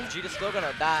though. Vegeta's still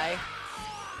gonna die.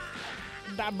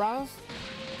 Die, bros.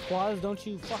 Quaz, don't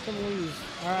you fucking lose.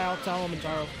 Alright, I'll tell him,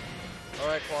 Taro.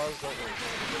 Alright, Quaz, don't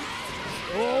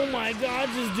lose. Oh my god,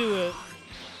 just do it.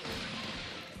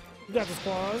 You got this,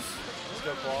 Quaz. Let's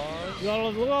go,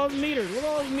 Quaz. Look at all his meters. Look at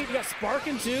all his meters. You got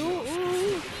sparking too.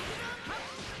 Ooh.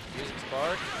 Using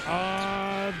spark.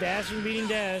 Dashing, beating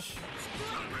dash.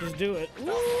 Just do it.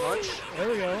 Punch. There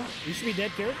we go. You should be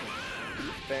dead, Kirk.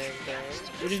 Bang, bang.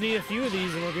 We just need a few of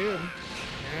these and we're good.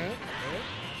 Yeah.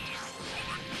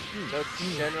 No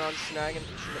Shenron Schnaggin.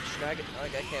 I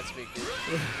can't speak,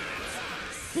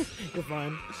 dude. You're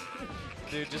fine.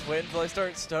 Dude, just wait until I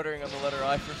start stuttering on the letter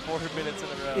I for 4 minutes in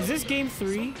a row. Is this game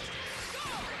 3?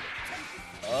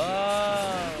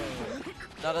 Oh.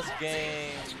 No, that's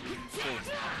game 2.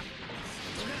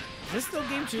 Is this still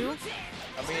game 2?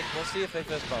 I mean, we'll see if they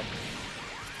fist bump.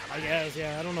 I guess,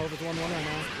 yeah. I don't know if it's 1-1 right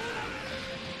now.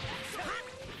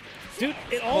 Dude,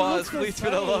 it all Pause, looks the please, same.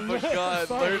 for the love of God,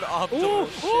 learn optimal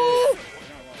shit. Ooh.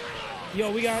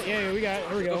 Yo, we got, here we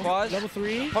go. Pause. Level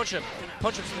 3. Punch him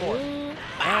some more. Ooh.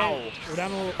 Ow. Right, we're down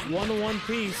to 1-1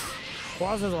 piece.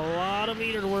 Quaz has a lot of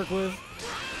meter to work with.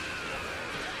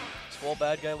 Swole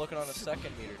bad guy looking on a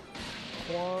second meter.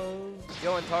 Quaz.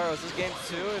 Yo, and Taro, is this game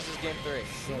 2 or is this game 3?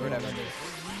 Yeah, Or whatever.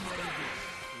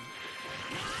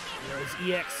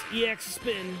 It's EX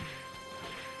spin.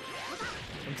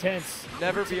 Intense.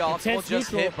 Never be optimal, Intense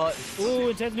just neutral. hit buttons. Ooh,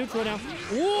 intense neutral now.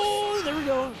 Ooh, there we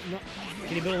go. No.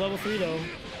 Can he build a level 3 though?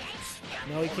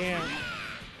 No, he can't.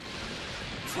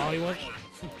 Oh, he wants.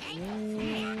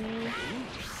 Ooh.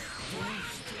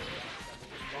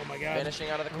 Oh my God. Finishing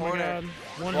out of the Oh my corner. God.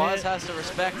 One Quaz hit. has to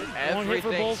respect One hit for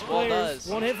everything both Swole players. does.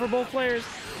 One hit for both players.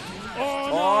 Oh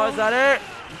no. Oh, is that it?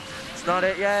 It's not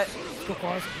it yet. Let's go,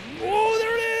 Quaz. Oh,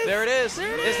 there it is. There it is.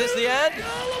 There it Is this the end?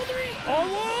 Level 3. Oh,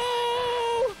 whoa.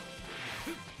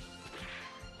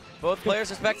 Both players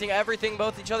respecting everything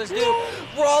both each other's do.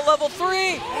 We're all level 3,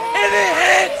 and it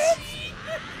hits!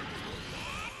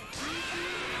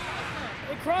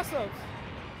 It cross-ups.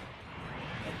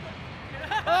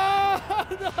 Oh,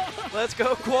 no. Let's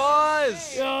go,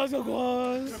 Quaz! Yo, let's go,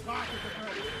 Quaz.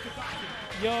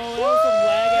 Yo, that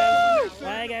was some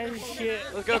lag-ass shit.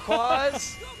 Let's go,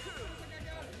 Quaz!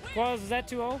 Quaz, is that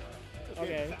 2-0?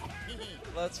 Okay.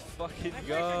 Let's fucking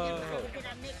go.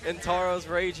 And Taro's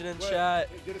raging in chat.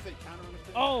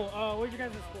 Oh, where'd you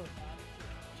guys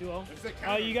score?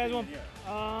 2-0. You guys want?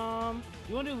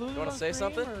 You want to do losers? You wanna on say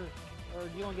stream, something? or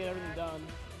do you want to get everything done?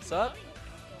 What's up?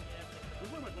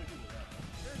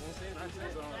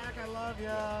 Jack, I love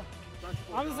ya.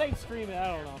 I'm just saying stream it. I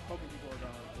don't know. Alright,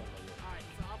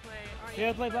 so I'll play. Alright, You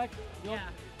guys play Black? You yeah. want-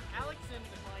 Alex and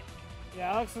Decline.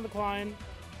 Yeah, Alex and Decline.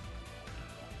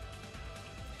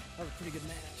 That was a pretty good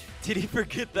match. Did he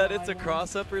forget that it's a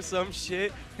cross-up or some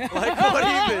shit? Like, what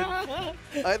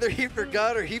even? Either he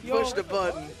forgot or he pushed a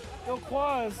button. Yo,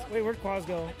 Quaz. Wait, where'd Quaz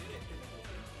go?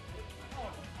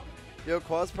 Yo,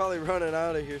 Quaz probably running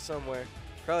out of here somewhere.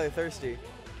 Probably thirsty.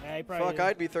 Yeah, he probably Fuck, is.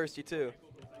 I'd be thirsty too.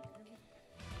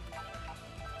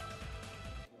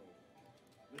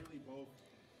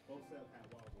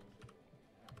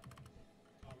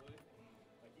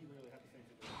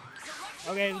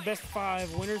 Okay, best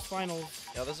 5 winners finals.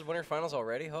 Yo, this is winter finals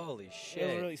already? Holy It was a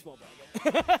shit. really small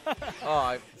bracket.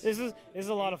 Oh, This is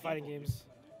a lot of fighting games.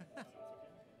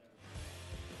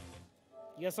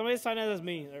 Yeah, somebody signed that as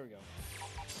me. There we go.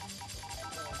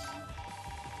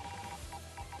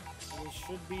 It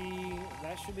should be.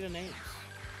 That should be the names.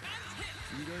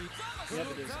 Yep,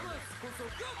 it is.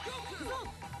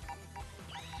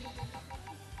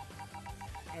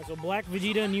 Alright, so Black,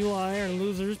 Vegeta, and UI are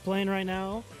losers playing right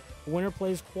now. Winner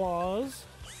plays Quaz.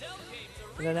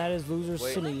 And then that is losers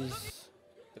Wait. Sunnis.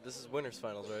 but this is winners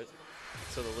finals, right?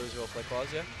 So the loser will play Quaz,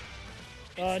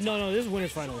 yeah? No, this is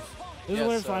winners finals. This Yes, is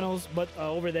winners finals, but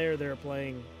over there they're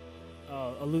playing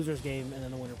a losers game, and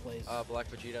then the winner plays. Black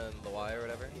Vegeta and the Y or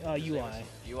whatever? His UI. name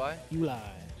is UI? You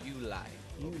lie. You lie.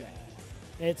 You lie.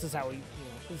 It's just how we,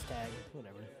 it's tag,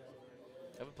 whatever.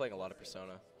 I've been playing a lot of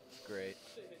Persona. It's great.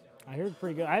 I heard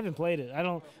pretty good. I haven't played it.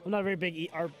 I'm not a very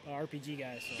big RPG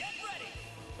guy, so.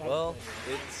 Well,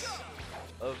 it's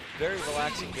a very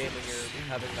relaxing game when you're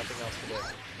having nothing else to do.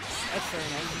 That's fair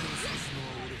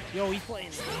enough. Yo, he's playing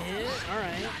it. All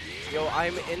right. Yo,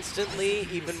 I'm instantly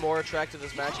even more attracted to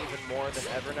this match even more than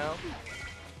ever now.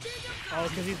 Oh,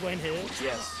 because he's playing hit.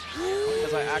 Yes.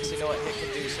 Because I actually know what hit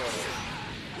can do, sort of.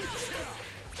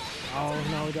 Oh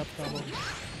no, we got the combo.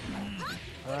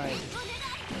 All right.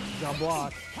 Got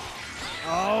blocked.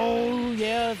 Oh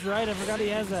yeah, that's right. I forgot he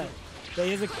has that. Yeah,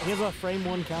 he has a frame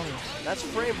 1 counter. That's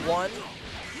frame 1.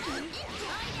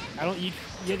 I don't. You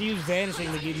have to use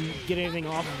vanishing to get anything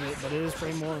off of it, but it is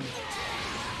frame 1.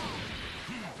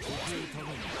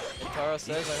 Taro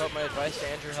says, I hope my advice to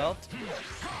Andrew helped.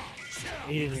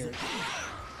 He didn't hear it.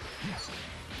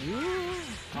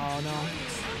 Oh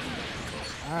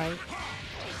no. All right.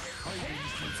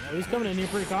 He's coming in here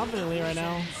pretty confidently right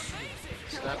now.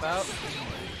 Snap out.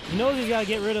 He knows he's got to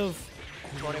get rid of.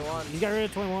 21. He's got rid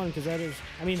of 21 because that is.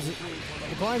 I mean,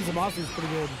 Decline Zamasu is pretty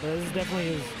good, but this is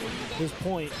definitely his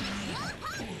point.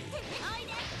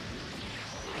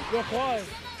 Yo, Quaz.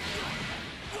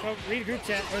 Go read group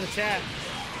chat or the chat.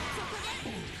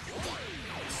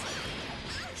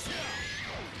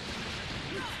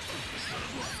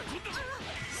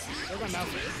 Where's my mouse?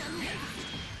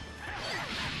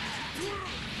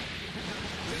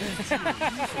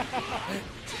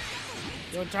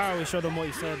 Yo, Taro, we showed them what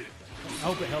you said. I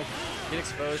hope it helped. Get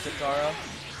exposed to Taro.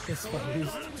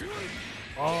 Exposed.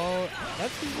 Oh,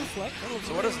 that's his reflect.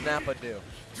 So what does Nappa do?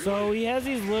 So he has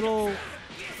these little.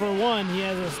 For one, he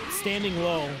has a standing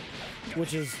low,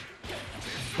 which is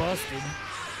busted.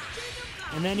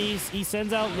 And then he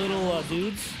sends out little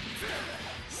dudes,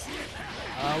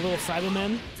 little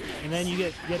Cybermen, and then you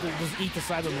get to just eat the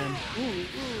Cybermen.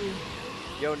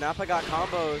 Yo, Nappa got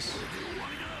combos.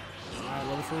 Alright,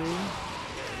 level 3.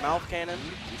 Mouth cannon.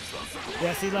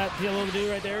 Yeah, see that little dude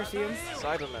right there? See him?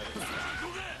 Cyberman.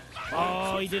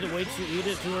 Oh, he did it way too. He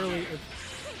did it too early.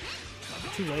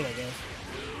 Too late, I guess.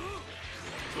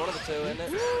 It's one of the two, isn't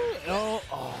it? Oh,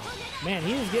 man,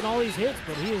 he is getting all these hits,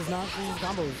 but he is not doing his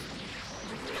combos.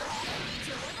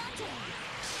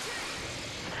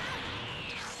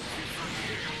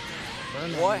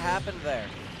 What happened there?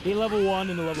 He level 1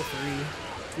 into level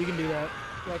 3. You can do that.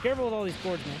 Yeah, careful with all these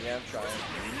boards, man. Yeah, I'm trying.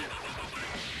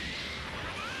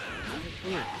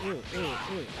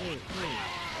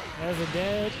 There's a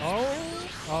dead.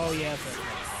 Oh yes.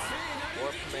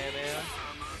 Warp Kamehameha.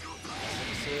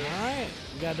 Alright,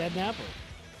 we got that Nappa.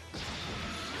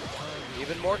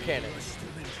 Even more cannons.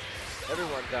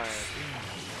 Everyone dying.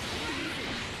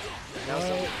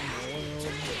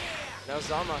 Now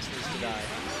Zamos needs to die.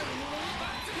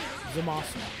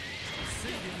 Zamasa.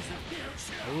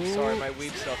 Sorry, my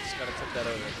weeb stuff just kind of took that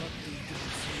over.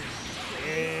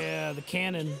 Yeah, the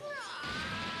cannon.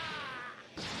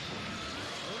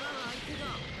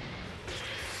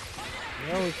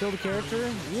 Yeah, we killed a character.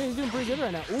 Yeah, he's doing pretty good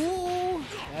right now. Ooh,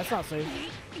 that's not safe.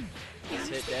 He's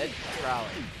hit dead. Rally.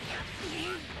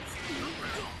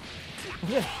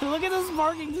 Look at this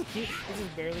marking. This is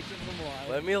barely keeping him alive.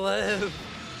 Let me live.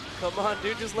 Come on,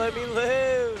 dude, just let me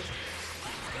live.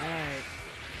 Alright.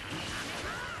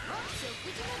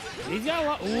 He's got a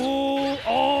lot. Ooh,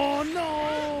 oh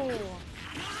no!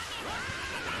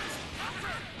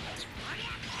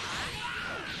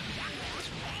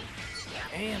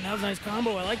 Damn, that was a nice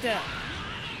combo. I like that.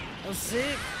 That was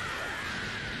sick.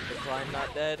 Decline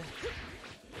not dead.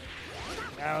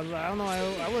 I don't know.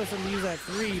 I would have said to use that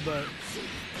 3, but.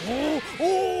 Oh!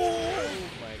 Oh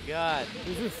my god.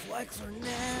 These reflex are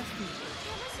nasty.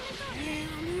 Damn,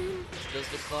 dude. Does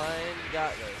Decline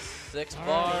got this? 6 All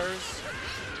bars.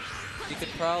 Right. He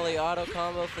could probably auto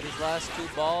combo for these last 2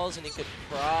 balls, and he could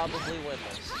probably win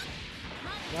this.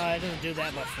 No, it doesn't do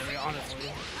that much for me,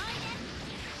 honestly.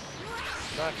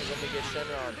 Not because then we get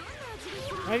Shenron.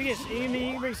 You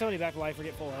can bring somebody back to life or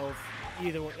get full health.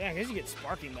 Either way. Yeah, I guess you get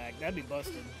Sparking back. That'd be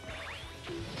busted.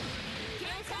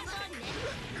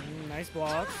 Nice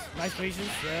blocks. Nice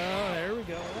patience. Yeah, there we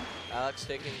go. Alex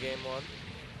taking game 1.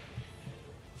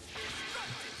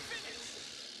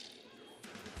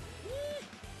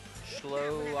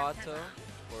 Shloato,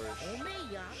 or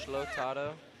Shlotato,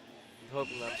 I'm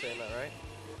hoping I'm saying that right,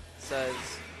 says,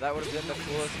 that would have been the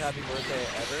coolest happy birthday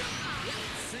ever.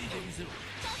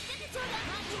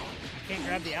 I can't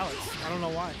grab the Alex. I don't know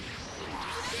why.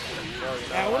 Bro,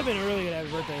 Yeah, it would have been a really good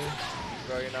happy birthday.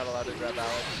 Bro, you're not allowed to grab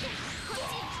Alex.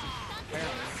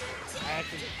 Apparently.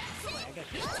 I got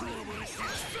this.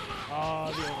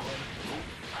 Oh, the overhead.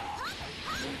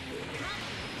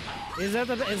 Is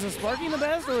the Sparking the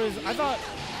best, or is I thought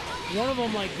one of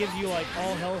them like gives you like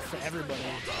all health to everybody?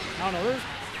 I don't know.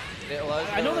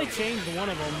 I know they changed one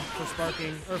of them for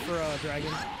Sparking or for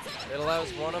Dragon. It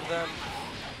allows one of them.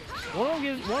 One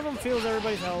of them feels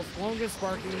everybody's health. One of them gets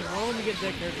Sparking. One of them gets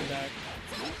their character back.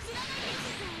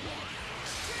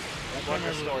 One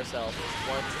restores health.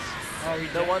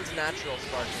 The one's natural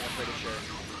Sparking, I'm pretty sure.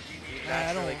 You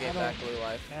naturally get back blue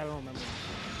life. I don't remember.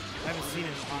 I haven't seen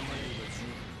it on my.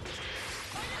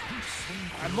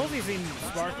 I've mostly seen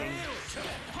Sparking.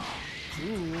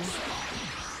 Ooh.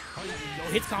 Yo,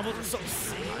 hits combos are so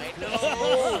sick. I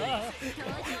know.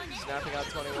 Snapping out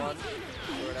 21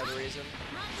 for whatever reason.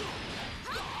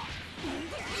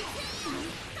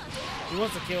 He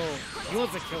wants to kill 21.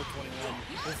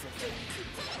 This is the thing.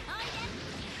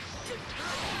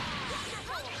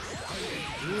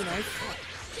 Ooh, nice.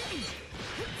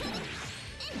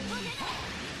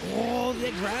 Oh,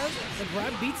 the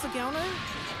grab beats the counter?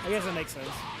 I guess that makes sense.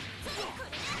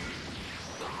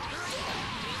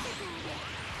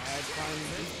 Alright,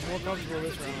 fine. More comfortable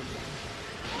this round.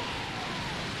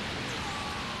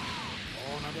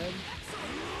 Oh, not dead.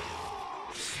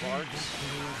 Sparks.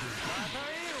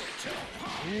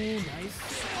 Ooh, nice.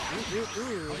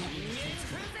 Ooh.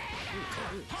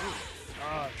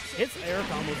 His air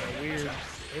combos are weird.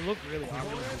 They look really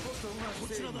awkward.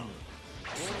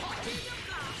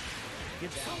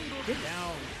 Get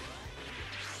down.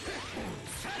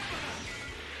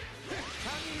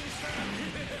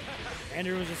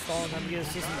 Andrew was just stalling time to get his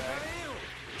system back.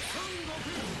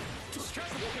 Oh.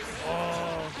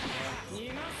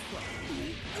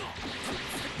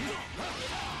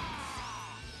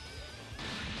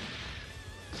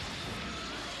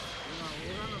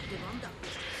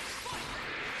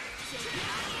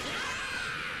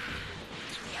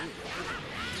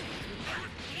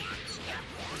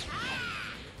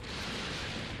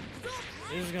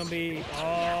 This is gonna be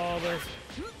all this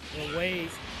the weight.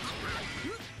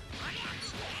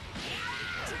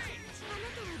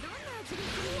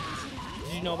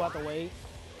 Did you know about the weight?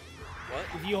 What?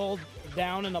 If you hold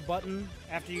down in a button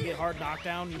after you get hard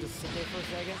knockdown, you just sit there for a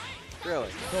second. Really?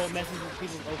 So it messes with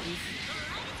people's OPs.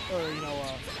 Or, you know,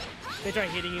 they try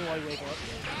hitting you while you wake up.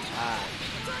 Ah.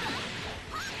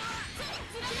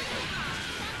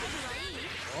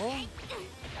 Oh.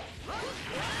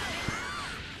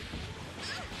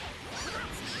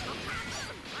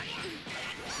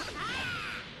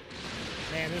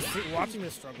 Man, watching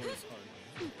this struggle is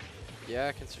hard.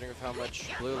 Yeah, considering of how much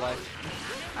blue life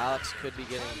Alex could be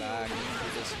getting back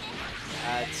if he just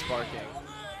had sparking.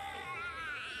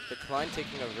 Decline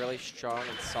taking a really strong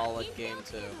and solid game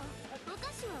too.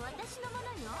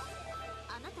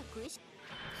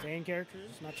 Same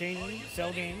characters, not changing.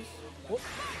 Cell games. Whoop.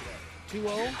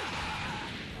 2-0.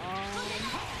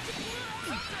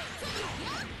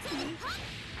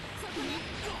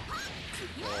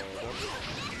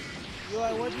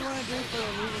 Eli, what do you want to do for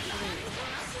a movie stream?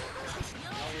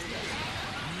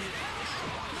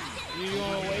 You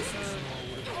want to wait for...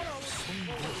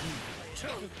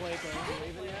 Just play it.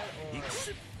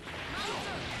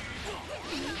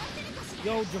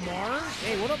 Yo, Jamar?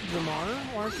 Hey, what up, Jamar?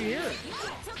 Why aren't you here?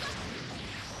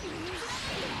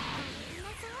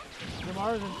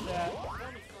 Jamar's in chat.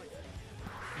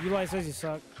 Eli says you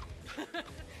suck.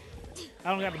 I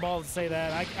don't got the balls to say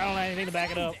that. I don't have anything to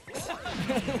back it up.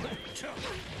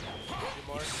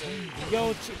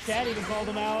 Yo, Chad even called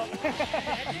him out.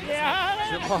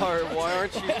 Yeah. Jamar, why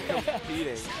aren't you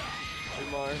competing?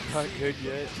 Jamar, not good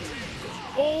yet.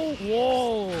 Oh,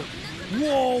 whoa.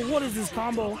 Whoa, what is this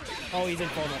combo? Oh, he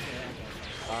didn't fall enough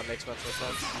there. Makes much more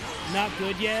sense. Not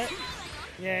good yet?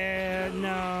 Yeah,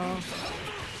 no.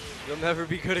 You'll never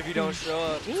be good if you don't show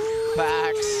up.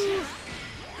 Facts.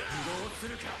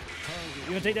 You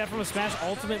gonna take that from a Smash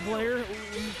Ultimate player?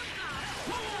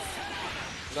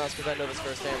 No, it's because I know this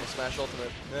firsthand with Smash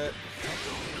Ultimate.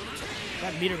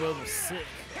 That meter build was sick.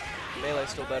 Melee's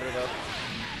still better though.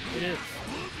 It is.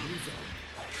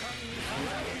 Oh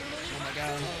my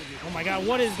god. Oh my god,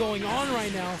 what is going on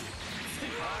right now?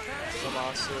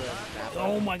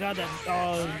 Oh my god, that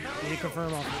you did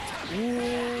confirm off it. Ooh.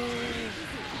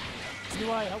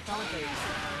 Eli, help commentate.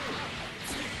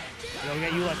 Yo, we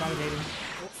got Eli commentating.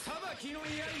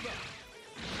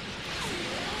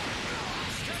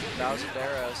 1,000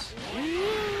 arrows.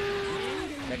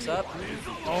 Mix up.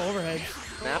 Oh, overhead.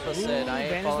 Nappa said, I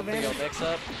ain't falling for your mix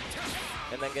up.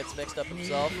 And then gets mixed up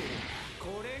himself.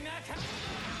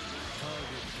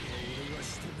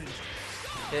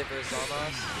 Hit for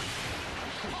Zamos.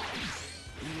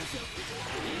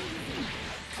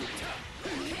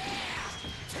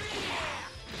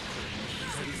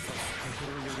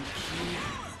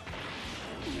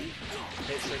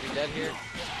 Hit should be dead here.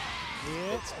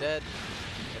 Yeah. It's dead.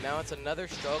 And now it's another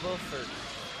struggle for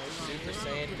Super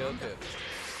Saiyan Goku.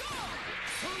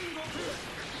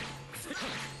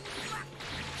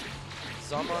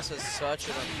 Zamos has such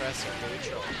an impressive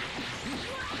neutral.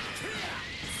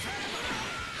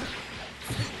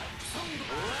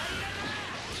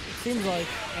 It seems like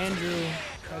Andrew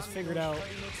has figured out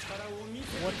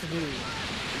what to do.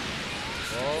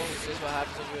 Well, this is what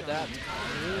happens when you adapt.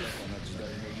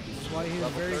 This is why he's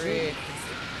Level very 3. good.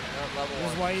 Not level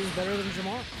This is 1. why he's better than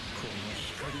Jamar.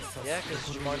 Yeah, because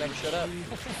Jamar never shut up.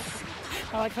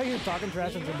 I like how you're talking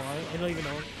trash on Jamar. I don't even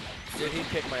know it. Dude, he'd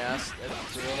kick my ass at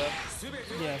real though.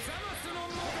 Yeah.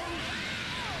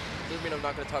 Doesn't mean I'm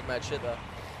not going to talk mad shit though.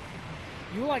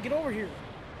 You like, get over here.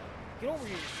 Get over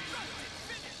here.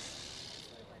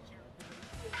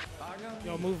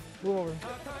 Yo, move over.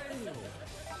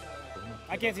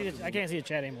 I can't see the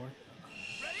chat anymore.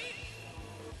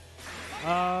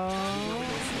 All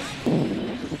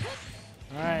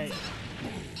right.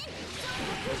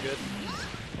 That's good.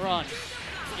 We're on.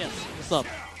 Yes, what's up?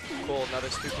 Cool, now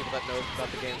there's 2 people that know about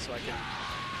the game so I can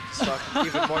suck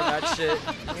even more mad shit.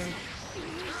 So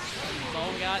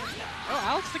we got. Oh,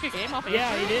 Alex took a game off of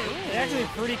Yeah, he yesterday? did. It's actually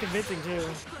pretty convincing too.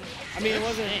 I mean, it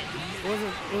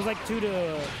was like 2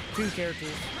 to 2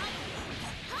 characters.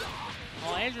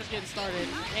 Well, Andrew's getting started,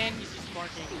 and he's just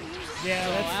sparking. Yeah,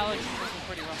 so that's Alex is looking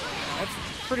pretty rough right now. that's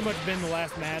pretty much been the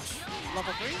last match.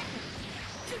 Level 3?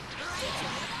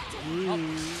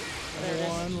 Ooh. There it is.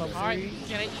 One, level All right, 3.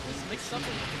 can I eat this mix up?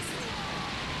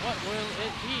 What will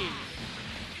it be?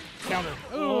 Counter.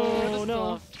 Oh, Oh,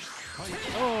 no.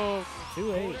 Oh,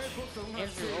 2H.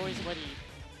 Andrew always ready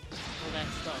for that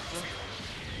stuff.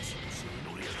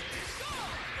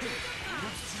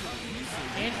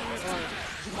 Andrew or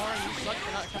Jamar, you suck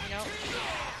for not coming out.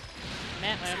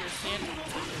 Matt, I understand.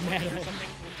 Matt. Something.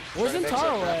 Where's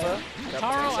Intaro at?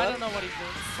 Taro, I don't know what he's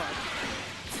doing. But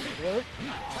Really?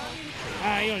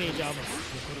 Ah, you don't need Java.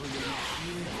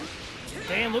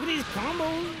 Damn, look at these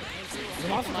combos. The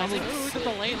monster combos. ooh, the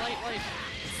delay, light.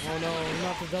 Oh no,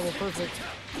 not the double perfect.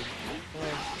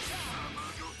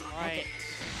 Alright.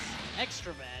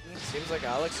 Extra bad. Seems like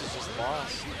Alex is just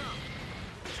lost.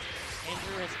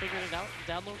 Andrew has figured it out.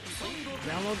 Download complete.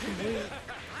 Download complete.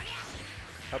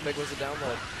 How big was the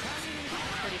download?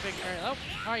 Pretty big. Oh,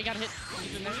 alright, you got a hit.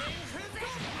 He's in there.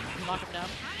 Knock him down.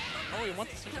 Oh, he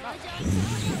wants to switch him out.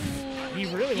 He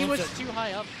really He was wants to. too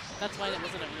high up. That's why that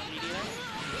wasn't a real media there.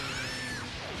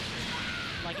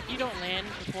 Like, if you don't land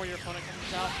before your opponent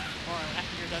comes out, or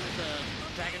after you're done with the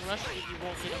Dragon Rush, you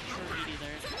won't get a true media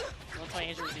there. So that's why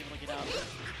Andrew was able to get out.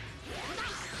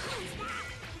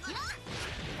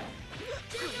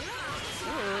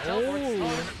 Ooh, teleport. Oh, Andrew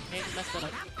messed that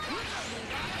up.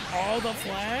 Oh, the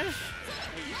flash.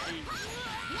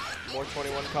 More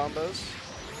 21 combos.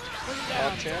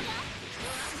 Off champ.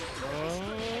 Oh,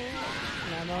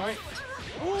 no.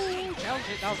 Ooh, challenge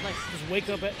it. That was nice. Just wake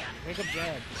up jab.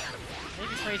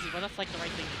 Maybe crazy, but that's like the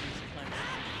right thing to do sometimes.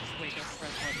 Just wake up,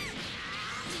 press buttons.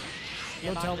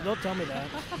 Don't tell me that.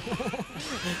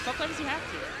 Sometimes you have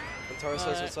to. Intaro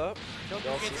says what's up. Don't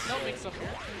mix up here.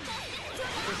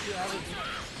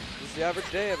 This is the average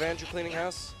day of Andrew cleaning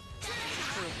house. This is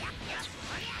true.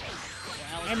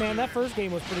 Hey man, that first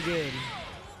game was pretty good.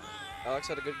 Alex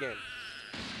had a good game.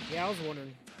 Yeah, I was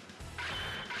wondering.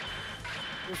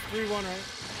 It was 3-1, right?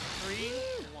 3-1.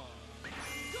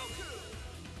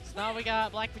 So now we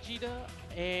got Black Vegeta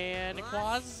and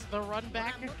Quaz, the run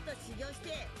back.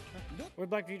 Where'd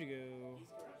Black Vegeta go?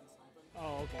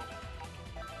 Oh, okay.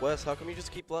 Wes, how come you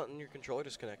just keep letting your controller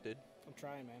disconnected? I'm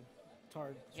trying, man. It's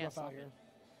hard. It's Yeah, rough out stop here.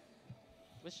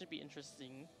 This should be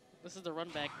interesting. This is the run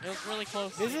back. It was really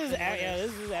close. This is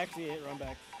actually it. Run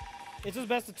back. It's just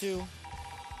best of 2.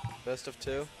 Best of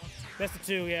 2. Best of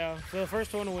 2, yeah. So the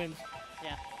first one wins.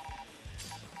 Yeah.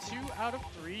 2 out of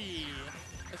 3.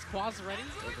 Is Quaz ready?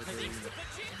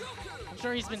 I'm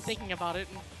sure he's been thinking about it,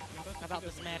 about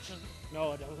this match.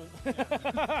 No, it doesn't.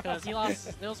 Because he lost.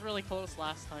 It was really close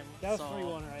last time. That was so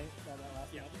 3-1, right? That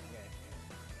last Yeah. match?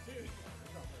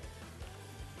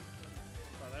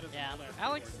 Yeah,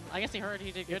 Alex, I guess he heard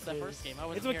he did good the first game. I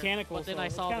wasn't It's here, mechanical, but then so I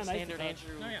it's saw kinda the nice standard to touch.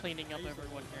 Andrew cleaning up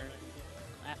everyone here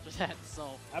after that,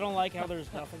 so. I don't like how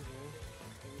there's nothing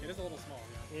here. It is a little small,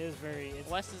 yeah. It is very. It's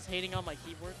Wes is hating on my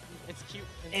keyboard. It's cute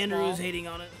and Andrew's small. hating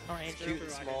on it. Or It's Andrew. cute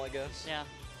and small, I guess. Yeah,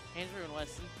 Andrew and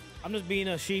Wes. I'm just being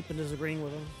a sheep and disagreeing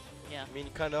with him. Yeah. I mean,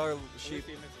 you kind of are sheep.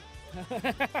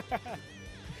 I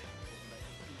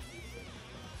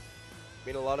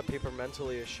mean, a lot of people are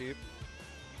mentally a sheep.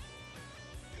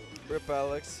 Rip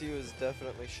Alex, he was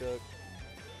definitely shook.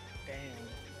 Damn.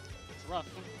 It's rough.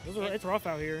 It's rough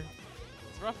out here.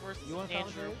 It's rough versus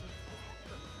Andrew.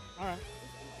 All right.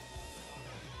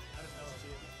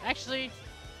 Actually,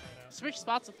 switch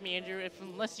spots with me, Andrew,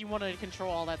 unless you want to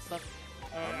control all that stuff.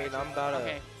 I mean, I'm about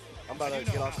to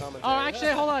get off commentary. Oh,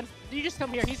 actually, hold on. You just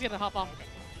come here. He's going to hop off.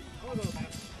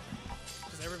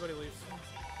 Because everybody leaves.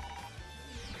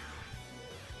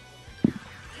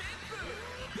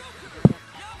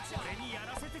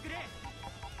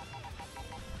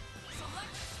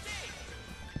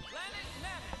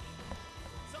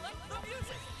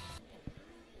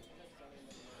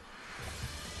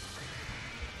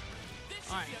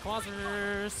 Alright, Quaz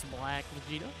versus Black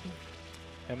Vegeta.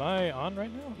 Am I on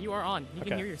right now? You are on. You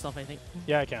can Okay. hear yourself, I think.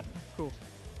 Yeah, I can. Cool.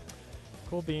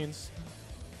 Cool beans.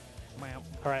 Wow.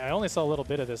 All right, I only saw a little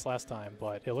bit of this last time,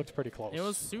 but it looked pretty close. It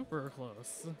was super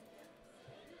close.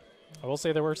 I will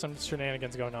say there were some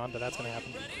shenanigans going on, but that's going to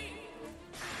happen.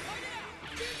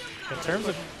 In terms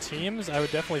of teams, I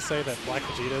would definitely say that Black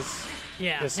Vegeta's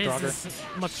Yeah, is stronger. his is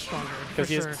much stronger. Because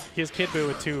he has Kid Buu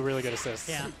with 2 really good assists.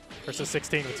 Yeah. Versus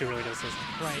 16 with 2 really good assists.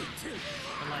 Right.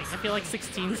 And like, I feel like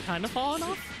 16's kind of fallen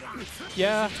off.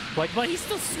 Yeah, like, But he's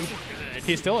still super good.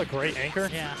 he's still a great anchor.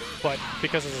 Yeah. But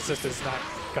because his assist is not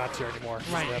god tier anymore.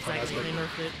 Right, so that's why that's exactly. They good.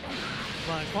 nerfed it.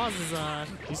 But Quaz is,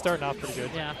 He's starting off pretty good.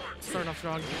 yeah, starting off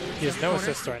strong. He has no Corner.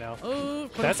 assists right now. Oh,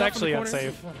 put That's himself in actually the corner.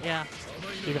 unsafe. Yeah.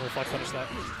 You can reflect punish that.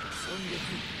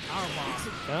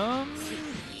 Powerbomb.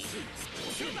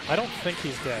 I don't think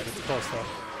he's dead. It's close though.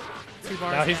 2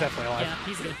 bars. No, he's yeah. definitely alive. Yeah,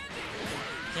 he's good.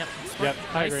 Yep. Yep,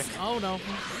 I Nice. agree. Oh no.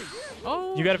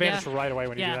 Oh. You got advantage yeah. right away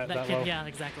when you Yeah, do that low. yeah,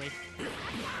 exactly.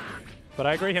 But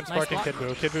I agree him Nice sparking block. Kid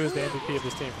Buu. Kid Buu is the MVP of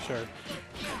this team for sure.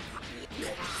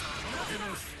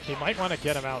 He might want to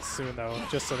get him out soon though,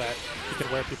 just so that he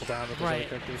can wear people down with his other Right.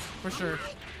 characters. For sure.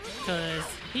 Because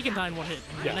he can die in one hit.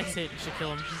 Yeah. The next hit should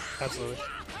kill him. Absolutely.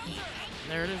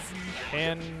 There it is.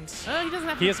 And He doesn't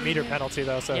have he to has meter penalty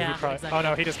though, so Yeah, he probably. exactly. Oh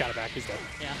no, he just got it back. He's dead.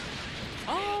 Yeah.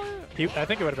 Oh. I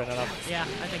think it would have been enough. Yeah,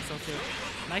 I think so too.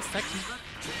 Nice tech.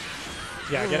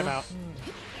 Yeah, get him out.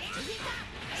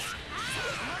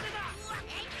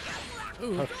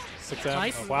 Ooh. 6M.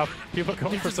 Nice. Oh, wow, people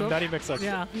going for some nutty mix-ups.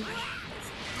 Yeah.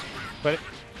 But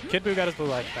Kid Buu got his blue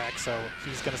life back, so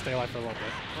he's gonna stay alive for a little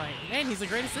bit. Right. And he's a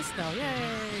great assist now. Yay.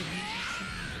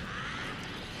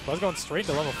 I was going straight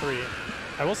to level 3.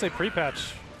 I will say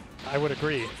pre-patch, I would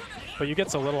agree. But you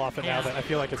get so little off it now Yeah. that I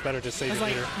feel like it's better just save It's your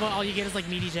like, meter. well, all you get is like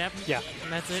meaty jab. Yeah.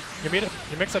 And that's it. Your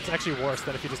mix-up's actually worse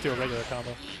than if you just do a regular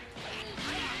combo.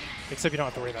 Except you don't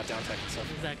have to worry about down tech and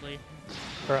stuff. Exactly.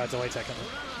 Or delay tech.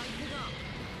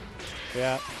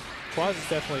 Yeah. Quaz is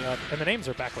definitely up. And the names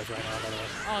are backwards right now, by the way.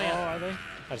 Oh Oh, yeah. are they?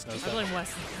 I just noticed I that. blame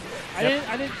Wes.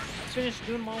 I didn't finish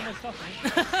doing all my stuff,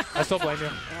 man. I still blame you.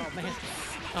 Oh man.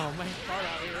 Oh man. Start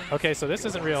out here. Okay, so this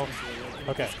isn't real.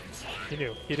 Okay. He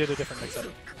knew. He did a different mix-up.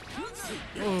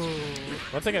 Ooh.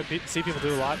 One thing I see people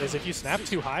do a lot is if you snap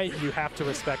too high, you have to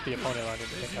respect the opponent on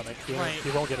incoming. Right.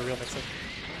 You won't get a real mix-up.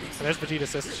 And there's Vegeta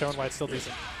assist showing why it's still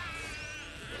decent.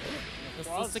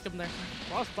 Let's stick him there.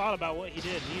 Ross thought about what he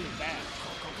did. He was bad.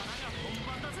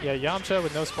 Yeah, Yamcha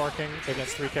with no sparking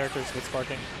against 3 characters with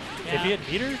sparking. Yeah. If he had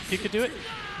meter, he could do it,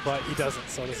 but he doesn't,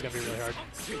 so this is going to be really hard.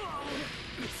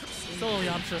 Solo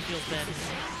Yamcha feels bad.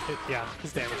 Yeah,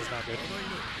 his damage is not good.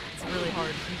 It's really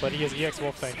hard. But he has EX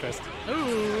Wolf Fang Fist.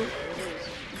 Ooh.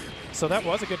 So that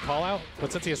was a good call out,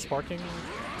 but since he has sparking,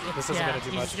 this isn't Yeah, going to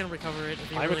do he's much. just gonna recover it. If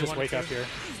he I would really just wanted wake to. up here.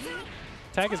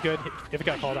 Tag is good. If it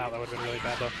got called out, that would have been really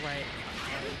bad, though. Right.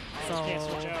 Can't So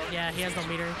switch out. yeah, he has no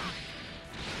meter.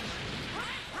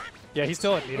 Yeah, he's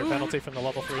still at meter penalty from the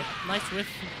level 3. Nice whiff,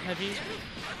 heavy.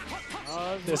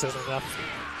 This isn't enough.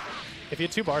 If he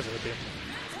had 2 bars, it would be.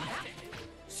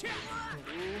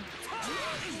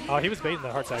 Oh, he was baiting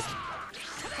the heart tag.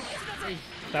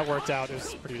 That worked out. It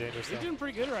was pretty dangerous, He's though. doing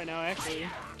pretty good right now, actually.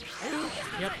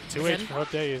 Yep. 2H again. for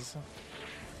hope days.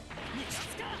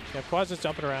 Yeah, Quad's just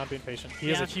jumping around, being patient. He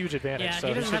has a huge advantage, Yeah, so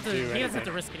he he doesn't should have to. do He doesn't have anything.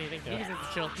 to risk anything. Yeah. He just has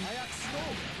to chill.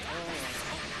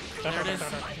 Dun, There dun, it dun, is.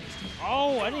 dun, dun.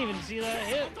 Oh, I didn't even see that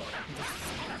hit.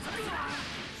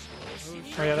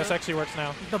 Oh yeah, this actually works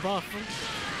now. The buff.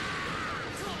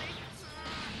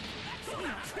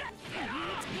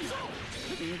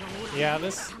 Yeah,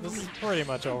 this is pretty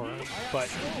much over, but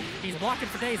He's blocking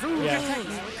for days. Ooh, Yeah. good tank.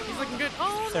 He's looking good.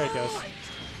 Oh, there he goes.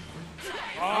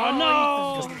 Oh,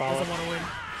 no! Just follow. doesn't want to win.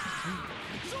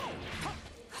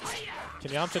 Can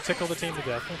Yamcha tickle the team to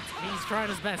death? He's trying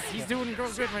his best. He's doing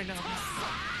good right now.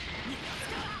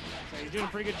 He's doing a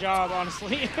pretty good job,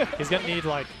 honestly. He's gonna need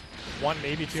like 1,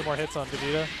 maybe 2 more hits on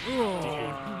Vegeta.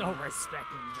 Ooh, no respect.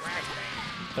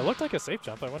 It looked like a safe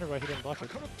jump. I wonder why he didn't block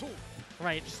it.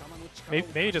 Right.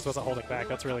 Maybe he just wasn't holding back.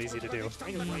 That's really easy to do.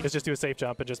 Is just do a safe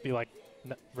jump and just be like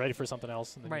ready for something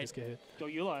else, and then Right. you just get hit. Go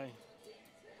Yulai.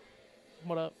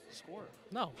 What up? Score.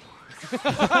 No.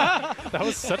 That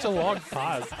was such a long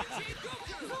pause.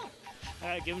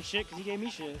 Give him shit because he gave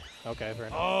me shit. Okay, fair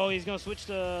enough. Oh, he's going to switch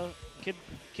to Kid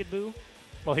Buu.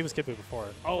 Well, he was Kid Buu before.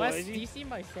 Oh, Wes, is do he? you see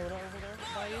my soda over there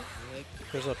by you?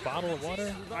 There's a bottle of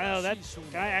water. I know that.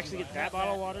 Can I actually get that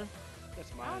bottle of water?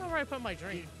 That's I don't know mine. where I put my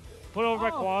drink. Put it over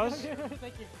my quaz.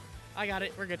 Thank you. I got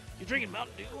it. We're good. You're drinking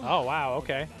Mountain Dew. Oh wow,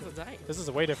 okay. That's a diet. This is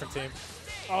a way different team.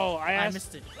 Oh, I I asked.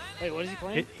 missed it. Wait, what is he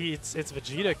playing? It's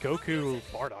Vegeta, Goku,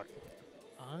 Bardock.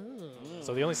 Oh.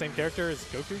 So the only same character is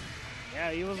Goku.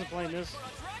 Yeah, he wasn't playing this.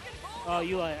 Oh,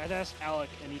 Yulai. I asked Alec,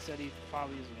 and he said he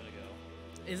probably isn't going to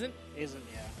go. Isn't? Isn't,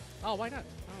 yeah. Oh, why not?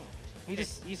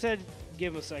 He said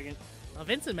give him a second.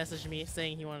 Vincent messaged me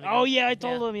saying he wanted to Oh, go. yeah, I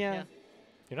told him, yeah.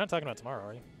 You're not talking about tomorrow,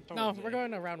 are you? No, we're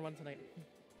going to round 1 tonight.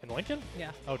 In Lincoln?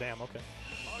 Yeah. Oh damn. Okay.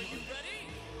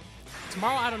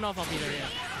 Tomorrow, I don't know if I'll be there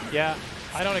yet. Yeah,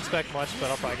 I don't expect much,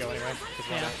 but I'll probably go anyway. 'Cause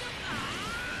why Yeah.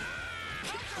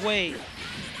 not? Wait.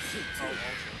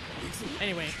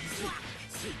 Anyway,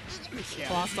 Yeah.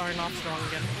 Claw starting off strong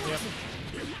again. Yep.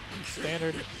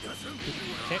 Standard. You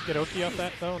can't get Oki off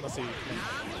that though, unless he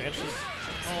vanishes.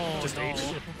 Oh, Just no. H.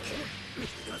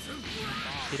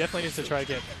 He definitely needs to try to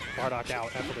get Bardock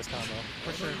out after this combo.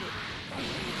 For sure.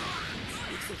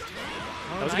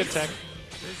 That was a good nice. tech.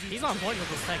 He's on point with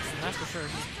his techs, that's for sure.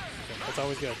 That's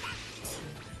always good.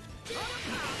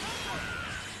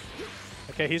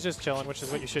 Okay, he's just chilling, which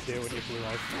is what you should do when you have blue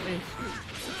life.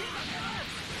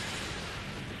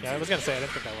 Yeah, I was gonna say I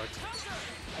didn't think that worked.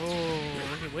 Oh,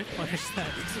 he whiff punished that.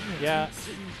 Yeah.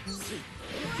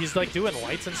 He's like doing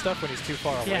lights and stuff when he's too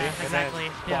far away. Yeah, and exactly.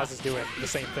 then Claus is doing the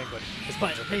same thing, but his But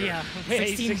buttons are bigger. yeah,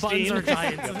 Hey, 16 buttons 16. are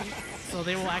giant, so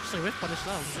they will actually whiff punish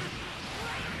them.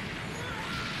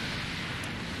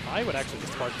 I would actually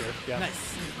just spark here. Yeah.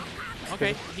 Nice.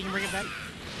 Okay, you can bring it back.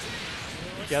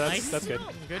 Yeah, Nice. that's good.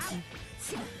 Good.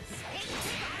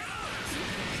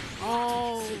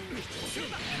 Oh,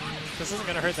 This isn't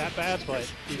gonna hurt that bad, but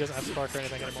he doesn't have spark or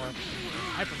anything anymore.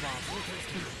 hyper bomb.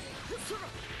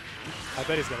 I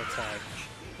bet he's gonna tag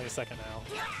any second now.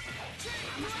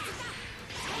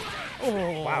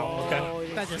 Oh, Wow,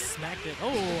 okay. That just smacked it. Oh,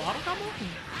 auto combo?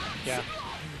 Yeah.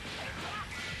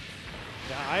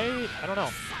 Yeah, I don't know.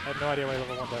 I have no idea why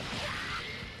level 1 there.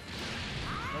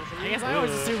 I guess I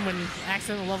always assume when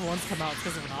accidental level 1s come out it's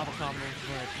because of an auto combo,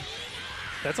 but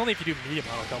That's only if you do medium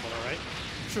auto combo though, right?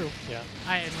 true. Yeah.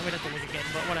 I would have to look again,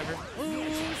 but whatever.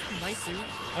 Ooh, nice suit.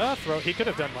 Throw. He could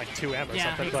have done like 2M or Yeah,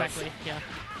 something, exactly. Yeah.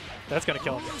 but that's gonna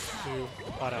kill him.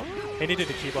 Oh no. He needed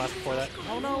to key blast before that.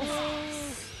 Oh no.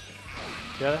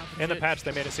 Yeah, in the patch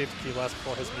they made it safe to key blast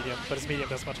before his medium, but his medium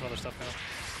does a bunch of other stuff now.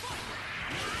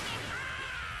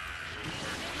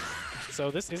 So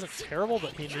this isn't terrible,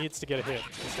 but he needs to get a hit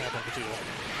to snap on Vegeta.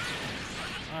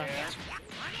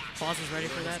 Claus is ready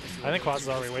for that. I think Quaz has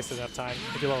already wasted enough time.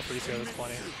 If you level 3 here, that's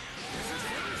plenty. Is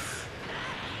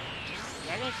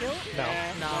that gonna kill? No.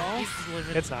 Yeah. No, he's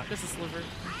slivered. It's not. This is slivered.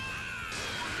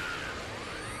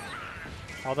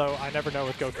 Although I never know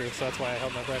with Goku, so that's why I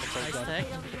held my breath and Nice started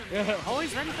tech. going.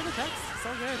 Always ready for the text. So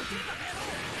good.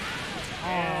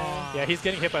 Yeah, he's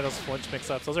getting hit by those flinch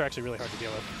mix-ups. Those are actually really hard to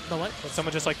deal with. The what? When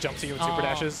someone just like jumps at you in super Oh,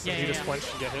 dashes, yeah, and you yeah, just yeah. flinch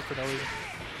and get hit for no reason.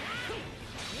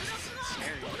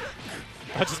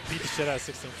 I just beat the shit out of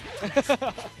 16.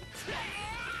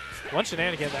 One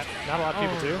shenanigan that not a lot of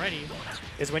people do Ready.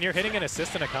 is when you're hitting an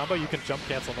assist in a combo, you can jump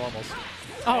cancel normals.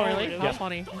 Oh, really? really? How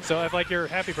funny. So if like you're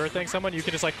happy birthday someone, you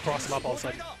can just like cross them up all of a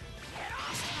sudden.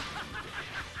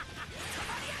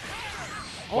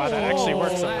 Wow, that actually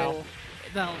works somehow.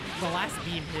 The last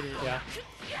beam hit it. Yeah.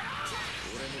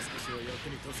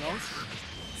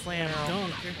 Slam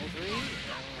dunk.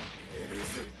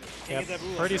 Yeah,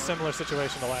 pretty similar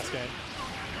situation to last game.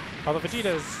 Although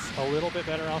Vegeta's a little bit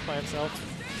better off by himself.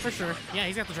 For sure. Yeah,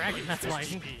 he's got the dragon. That's why.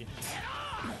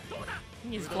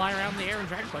 He's fly around in the air and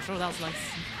dragon push. Oh, that was nice.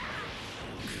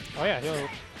 Oh yeah, he'll.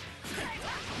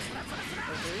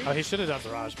 Oh, he should have done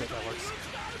barrage, but that works.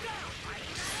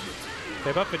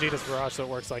 They buffed Vegeta's barrage, so it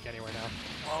works like anywhere now.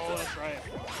 Oh, that's right.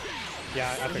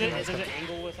 Yeah, I think Does it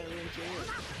angle with everything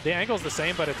too? the angle's the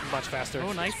same, but it's much faster.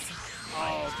 Oh, nice.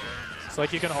 Oh, okay. So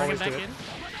like you can Bring him always back do it. in.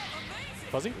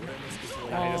 Fuzzy?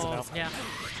 No, he doesn't know. Yeah.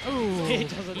 Ooh, He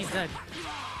doesn't he's know. dead.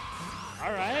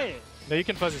 All right. No, you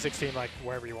can fuzzy 16 like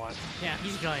wherever you want. Yeah,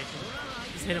 he's giant.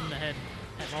 Just hit him in the head.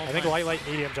 At all I think times. light,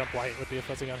 medium, jump, light would be a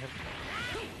fuzzy on him.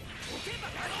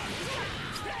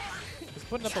 He's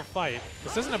putting up a fight.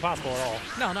 This isn't impossible at all.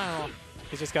 No, not at all.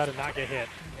 He's just got to not get hit.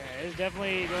 Yeah, it's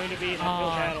definitely going to be an uphill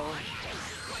battle.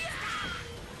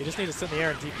 You just need to sit in the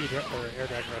air and DP or air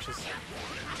dragon rushes.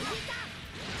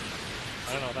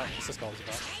 I don't know what that assist call is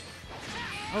about.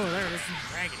 Oh, there it is.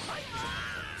 Dragon.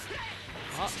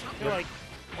 I feel like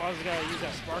Quaz has got to use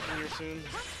that sparkle here soon.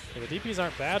 Yeah, the DPs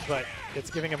aren't bad, but it's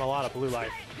giving him a lot of blue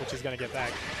life, which he's going to get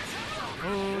back.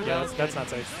 Oh, Yeah, that's not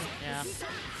safe. yeah.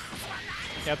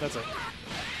 Yep, that's it.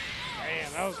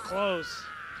 Damn, that was close.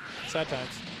 Sad times.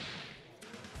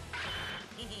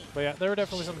 But yeah, there were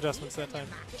definitely some adjustments that time.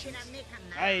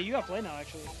 Hey, you got to play now,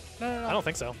 actually. No. I don't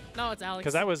think so, No, it's Alex.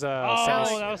 because that was Oh,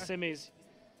 semis. that was Simi's.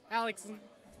 Alex.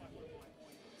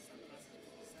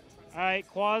 All right,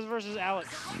 Quaz versus Alex.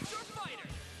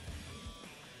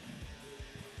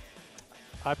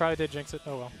 I probably did jinx it.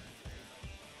 Oh well.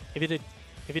 If you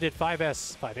did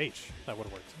 5S, 5H, that would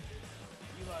have worked.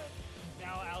 You lied.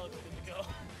 Now Alex is good to go.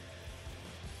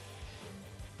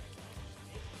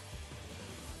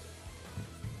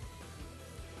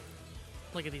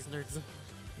 Look at these nerds.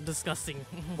 Disgusting.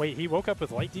 Wait, he woke up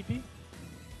with light DP? That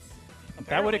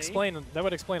Apparently.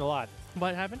 would explain a lot.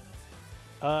 What happened?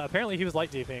 Apparently he was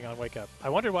light DPing on wake up. I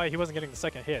wondered why he wasn't getting the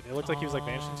second hit. It looked like he was like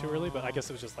vanishing too early, but I guess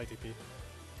it was just light DP.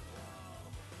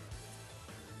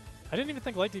 I didn't even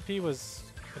think light DP was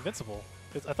invincible.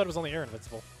 I thought it was only air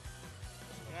invincible.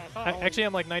 Yeah, I thought only- Actually,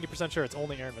 I'm like 90% sure it's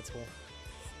only air invincible.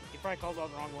 he probably called out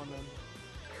the wrong one then.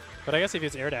 But I guess if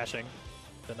he's air dashing,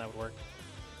 then that would work.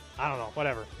 I don't know.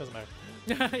 Whatever. Doesn't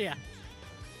matter. Yeah.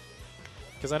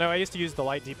 Because I know I used to use the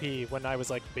light DP when I was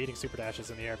like baiting super dashes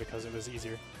in the air because it was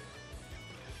easier.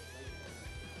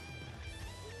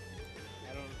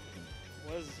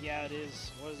 says, yeah, it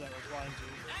is. What is that replying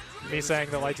to? Me saying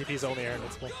that light DP is only air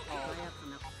invincible.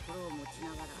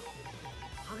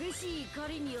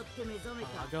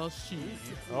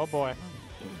 Oh boy.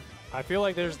 I feel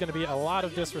like there's going to be a lot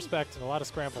of disrespect and a lot of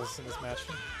scrambles in this match.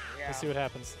 Yeah. We'll see what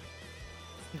happens.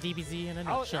 DBZ in a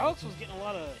Alex nutshell. was getting a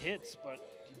lot of hits, but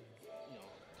you know,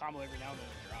 combo every now and then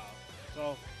would drop.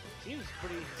 So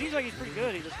seems like he's pretty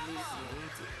good. He just needs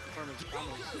to confirm his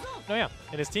combos. Oh yeah,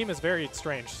 and his team is very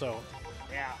strange, so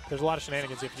Yeah. there's a lot of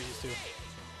shenanigans you have to get used to.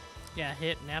 Yeah,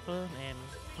 hit Nappa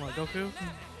and Goku.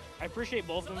 I appreciate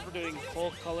both of them for doing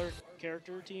full color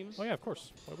character teams. Oh yeah, of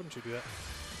course. Why wouldn't you do that?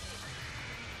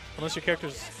 Unless your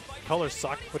character's colors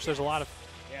suck, which there's a lot of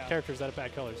Yeah. characters that have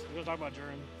bad colors. We're gonna talk about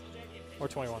Jurin Or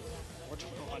 21. or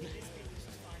 21.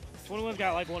 21's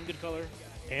got like one good color.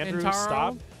 Andrew, Taro?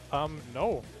 stop.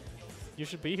 No. You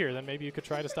should be here, then maybe you could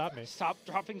try to stop me. Stop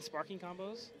dropping sparking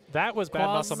combos. That was bad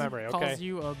muscle memory, okay? Calls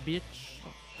you a bitch,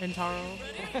 Intaro.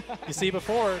 You see,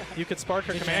 before, you could spark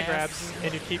her Bitch command ass. grabs,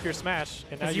 and you keep your smash,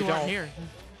 and now Because you you don't. weren't here.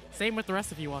 Same with the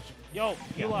rest of you watching. Yo,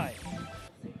 Eli.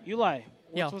 Eli.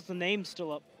 Yo. What's the name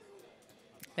still up?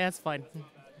 That's fine.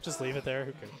 Just leave it there.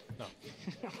 Who cares? No.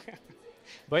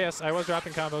 But yes, I was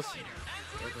dropping combos.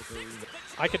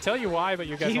 I could tell you why, but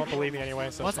you guys won't believe me anyway.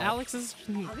 So What's it's fine. Alex's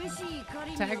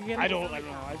tag again? I don't know.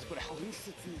 I just put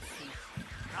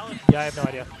Alex. Yeah, I have no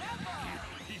idea.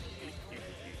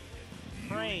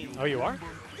 Crane. Oh, you are?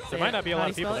 There might not be a How lot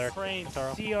do of you people spell there. it? Crane.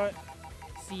 Taro. C-R.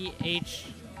 CH.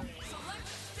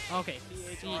 Okay.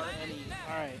 C-H-R-N-E.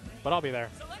 All right. But I'll be there.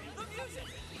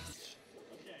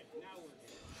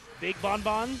 Big Bon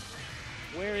Bon.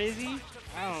 Where is he?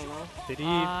 I don't know. Did he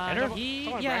enter? He,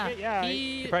 Come on, yeah, bracket? Yeah,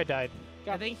 He he, probably died.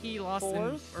 I think he lost in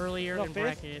fourth? earlier No, in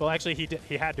fifth? bracket. Well, actually,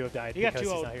 he had to have died He got because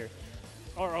he's 2-0'd. not here.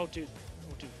 Or 0-2. 0-2.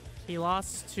 He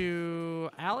lost to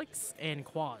Alex and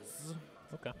Quaz.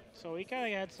 Okay. So he kind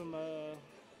of had some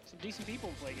decent people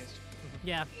to play against.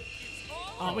 Yeah.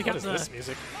 Oh, we What got is the this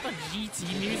music?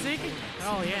 GT music.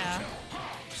 Oh yeah.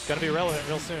 It's gonna be relevant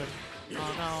real soon.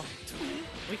 Oh no.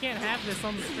 We can't have this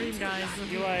on the stream, guys.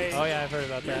 Eli, Oh yeah, I've heard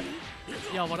about that.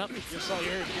 Yo, what up? your stream's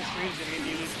gonna get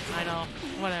muted. I know.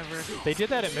 Whatever. They did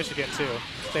that in Michigan too.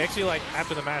 They actually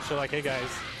after the match they're like, hey guys,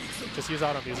 just use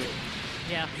auto music.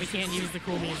 Yeah, we can't use the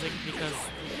cool music because.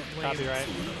 wait. Copyright.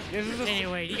 This is the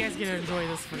Anyway, you guys get to enjoy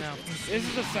this for now. this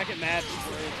is the second match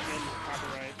where it's been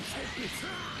copyright.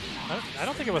 I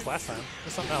don't think it was last time. It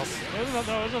was something else. It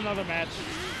was another match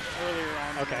earlier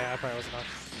on. Okay, I probably wasn't on.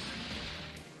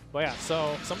 Well, yeah,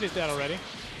 so somebody's dead already.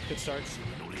 Good start.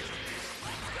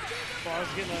 Bar's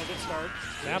getting a good start.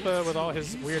 Nappa with all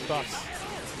his weird buffs.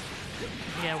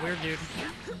 Yeah, weird dude.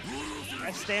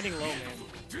 That's standing low,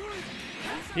 man.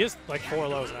 He has like 4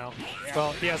 lows now. Yeah.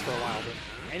 Well, he has for a while,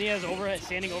 but And he has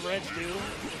standing overheads too,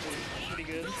 which is pretty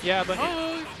good. yeah, but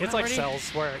Oh, it's not like ready. cells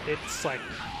where it's like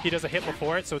he does a hit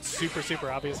before it, so it's super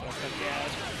obvious. Yeah.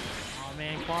 Oh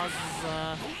man, Quaz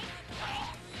is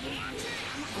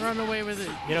run away with it.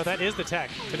 You know, that is the tech,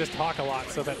 to just talk a lot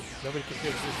so that nobody can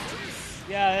hear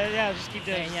the Yeah, just keep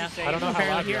Hey, that. yeah. Saying. I don't know can how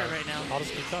barely loud you hear are. it right now. I'll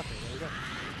just keep talking. There we go.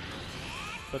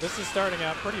 But this is starting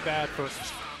out pretty bad for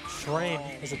Crane.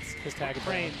 Is it his tag?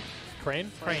 Crane.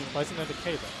 Crane? Crane. Why isn't that the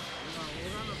K though?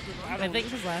 I think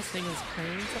his last name is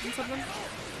Crane something.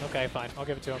 Okay, fine. I'll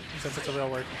give it to him since it's a real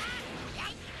word.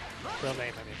 Real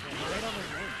name, I mean.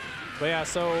 But yeah,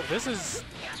 so this is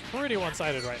pretty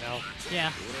one-sided right now.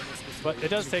 Yeah. But it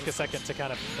does take a second to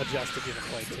kind of adjust if you haven't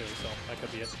played too, so that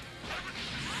could be it.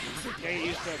 Yeah, you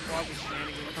used to quasi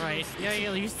shenanigans. Right. Yeah,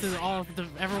 you're used to all of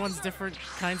everyone's different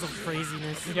kinds of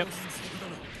craziness. Yep.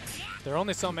 There are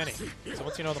only so many, so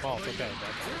once you know them all, it's okay.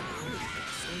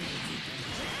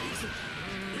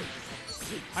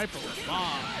 Hyper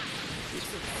bomb.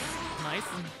 Nice.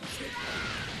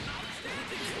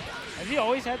 Has he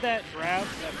always had that grab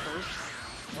at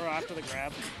first? Or after the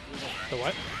grab? The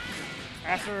what?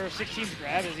 After 16's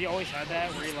grab, has he always had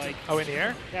that where he like, Oh, in the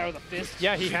air? yeah, with a fist?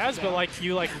 Yeah, he shoots has, it but down? like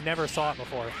you never saw it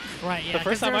before. Right. Yeah. The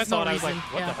first time I saw it, I was like,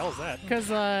 what yeah. the hell is that?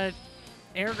 Because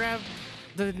air grab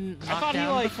didn't I knock thought he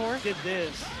down like before. did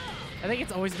this. I think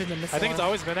it's always been the missile. I think it's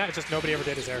always been that. It's just nobody ever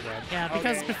did his air grab. Yeah,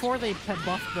 because Okay. before they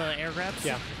buffed the air grabs,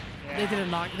 Yeah. they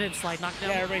did slide knockdown.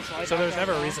 Yeah, everybody slides So there's knockdown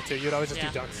never a now. reason to. You'd always just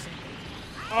Yeah. do dunks.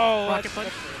 Oh, Rocket that's, punch.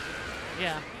 that's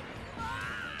Yeah.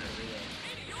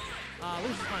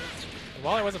 Lose fun. And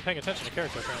while I wasn't paying attention, the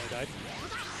character apparently died.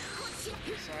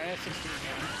 sorry, that's 16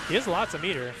 now. He has lots of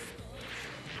meter.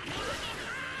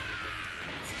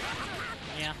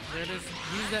 Yeah, there it is.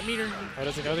 Use that meter Oh,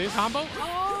 does he know these? combo.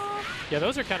 Oh! Yeah,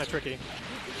 those are kind of tricky.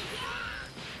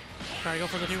 Try to go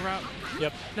for the new route.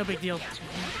 Yep. No big deal.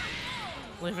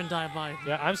 Live and die by.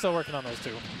 Yeah, I'm still working on those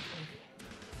too.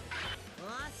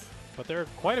 but they're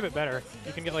quite a bit better.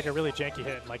 You can get like a really janky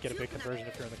hit and like get a big conversion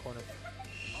if you're in the corner.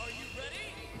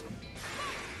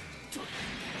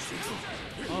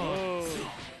 Oh.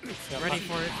 Yeah, Ready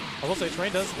for it. I will say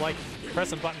Train does like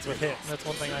pressing buttons with hit. That's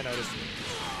one thing I noticed.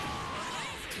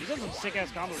 He's done some sick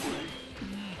ass combos.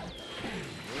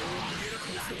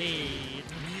 Hey.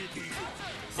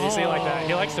 You see like that?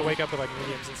 He likes to wake up with like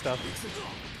mediums and stuff.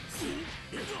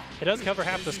 It does cover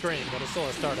half the screen, but it's still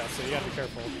a startup, so you gotta be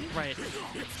careful. Right. You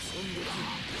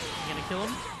gonna kill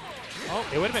him? Oh,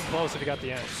 it would have been close if he got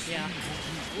the end. Yeah.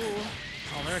 Ooh.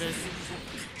 Oh, there it is.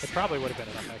 It probably would have been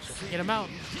enough, actually. Get him out.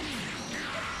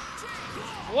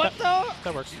 What the?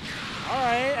 That works. All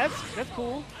right, that's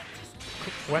cool.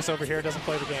 Wes over here doesn't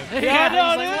play the game. Yeah,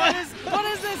 no, he's dude. like, what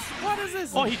is this? What is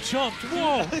this? Oh, he jumped!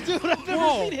 Whoa! Dude, I've never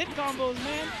Whoa. seen hit combos,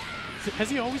 man. Has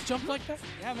he always jumped like that?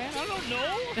 Yeah, man, I don't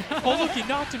know. Oh, look, he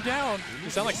knocked him down. You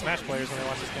sound like Smash players when they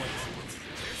watch this game.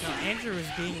 No, Andrew is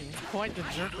being quite the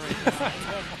jerk right now.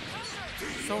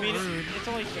 So I mean, rude. it's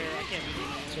only fair. I can't be mean.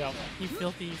 Yeah. You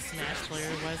filthy Smash player,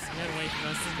 Wes. Get away from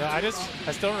us. No,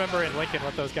 I still remember in Lincoln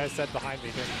what those guys said behind me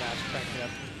during the match. Cracked me up.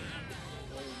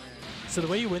 So the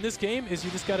way you win this game is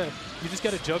you just gotta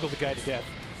juggle the guy to death.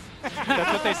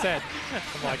 That's what they said.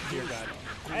 I'm like, dear God.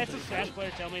 I had some Smash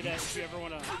player tell me that if you ever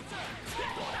want to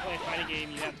play a fighting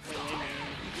game, you have to play lame. Man.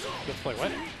 You have to play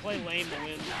what? Play lame to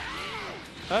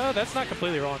win. That's not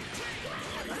completely wrong.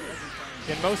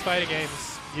 In most fighting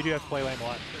games, you do have to play lame a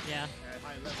lot. Yeah.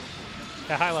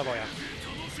 At high level, yeah.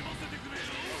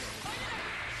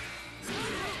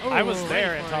 Ooh, I was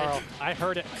there ready in for it. Taro. I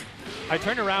heard it. I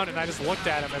turned around and I just looked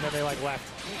at him, and then they like left.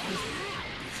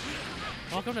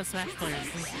 Welcome to Smash Players.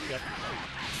 Yep.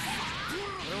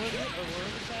 Where was it? Or where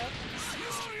was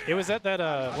that? It was at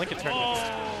that Lincoln tournament.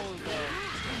 Oh,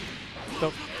 So,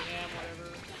 yeah,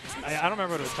 whatever. I don't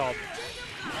remember what it was called.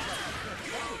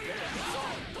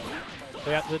 But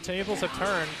yeah, the tables have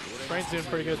turned. Train's doing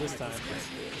pretty good this time.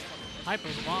 Hyper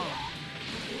bomb.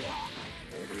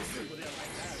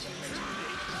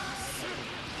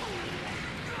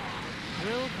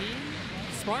 Will he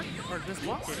spark or just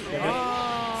walk it?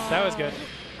 Oh. That was good.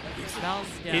 That was,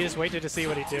 yeah. He just waited to see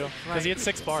what he'd do. Because Right. he had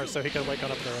 6 bars, so he could wake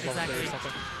on up to level 3 or Exactly.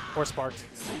 something. Or sparked.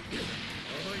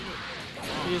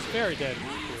 He is very dead.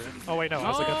 Oh, wait, no. I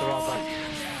was looking at the wrong button.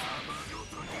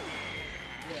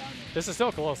 This is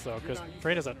still close, though, because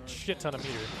Train has a shit ton of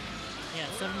meter. Yeah,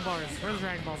 7 bars. Where's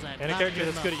Dragon Ball's at? And a Not character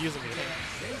good that's good at enough. using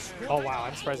meter. Oh, wow.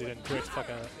 I'm surprised he didn't twitch.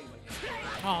 Fucking.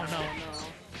 Oh, no.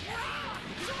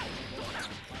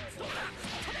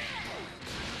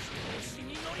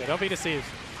 Yeah, don't be deceived.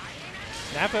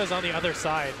 Nappa is on the other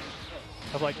side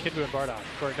of like Kid Buu and Bardock.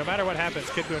 Where no matter what happens,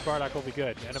 Kid Buu and Bardock will be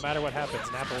good, and no matter what happens,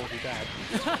 Nappa will be bad.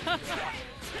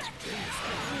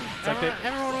 It's like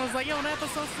Everyone was like, yo,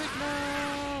 Nappa's so sick,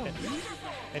 no!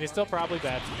 and he's still probably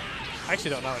bad. I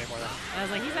actually don't know anymore though. I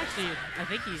was like, he's actually, I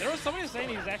think he's... There was somebody saying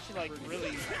he was actually like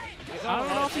really. He's I on don't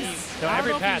a know lot if of he's... teams. No, I don't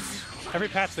know every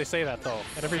if patch they say that though,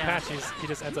 and every Yeah. patch he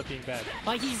just ends up being bad.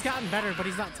 Like, he's gotten better, but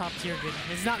he's not top tier good.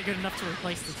 He's not good enough to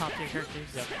replace the top tier characters.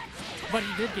 Yep. But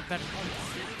he did get better.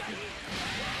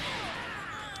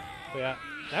 But yeah,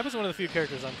 Nappa's one of the few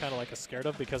characters I'm kind of like scared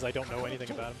of because I don't know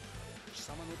anything about him.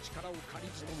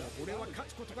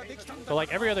 But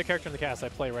like every other character in the cast, I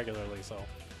play regularly, so.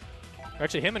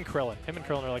 Actually, him and Krillin. Him and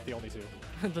Krillin are like the only two.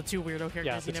 The 2 weirdo characters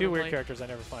Yeah, you the never 2 weird played. characters I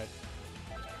never fight.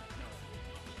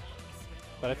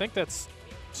 But I think that's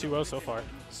 2-0 so far.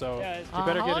 So Yeah, it's- you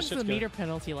better how get long a does shit the together. meter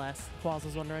penalty last? Quaz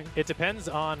was wondering. It depends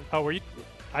on. Oh, were you?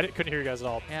 Couldn't hear you guys at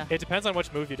all. Yeah. It depends on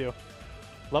which move you do.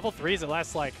 Level 3s, it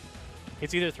lasts like.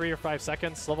 It's either 3 or 5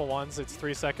 seconds. Level 1s, it's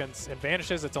 3 seconds. And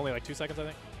vanishes, it's only like 2 seconds, I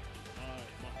think.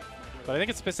 But I think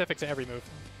it's specific to every move.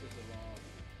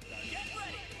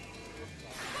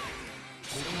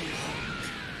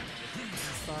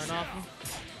 Starting off.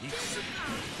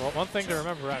 Well, one thing to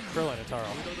remember about Krillin and Taro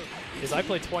is I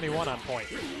play 21 on point.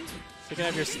 So you can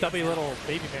have your stubby little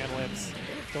baby man limbs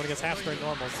going against half-screen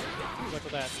normals. Good luck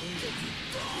with that.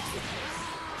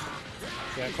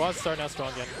 Yeah, Quad's starting out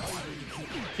strong again.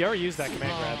 He already used that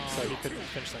command grab, so he couldn't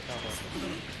finish that combo.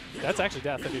 That's actually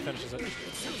death if he finishes it.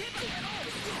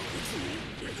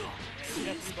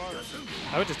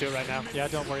 I would just do it right now. Yeah,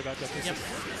 don't worry about death. Yep.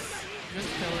 Just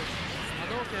kill it.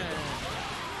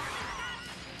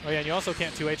 Oh yeah, and you also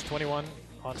can't 2H 21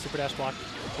 on Super Dash block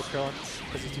with Krillin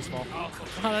because he's too small. Oh,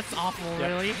 that's awful, Yep.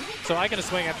 really. So I can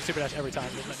swing after Super Dash every time.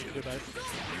 There's nothing you can do about it.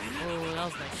 Oh, that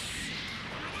was nice.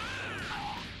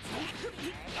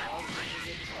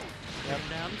 Yep.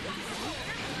 Down.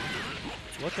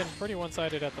 Looking pretty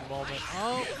one-sided at the moment.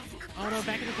 Oh, oh no,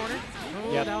 back in the corner.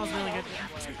 Oh, Yep. that was really good.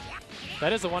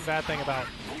 That is the one bad thing about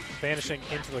vanishing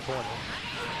into the corner.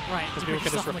 Right. Because to people put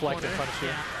can just yourself in the reflect in corner. front of you.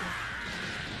 Yeah.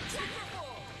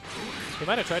 He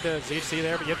might have tried to ZHC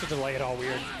there, but you have to delay it all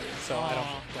weird. So I don't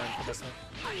learn from this one.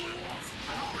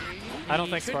 I don't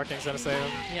think Sparking's going to save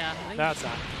him. Yeah. I think No, it's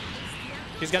not.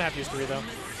 He's going to have to use 3, though.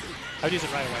 I would use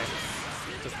it right away.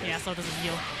 Just in yeah, case. so it doesn't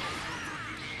heal.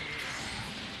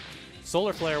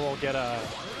 Solar Flare will get a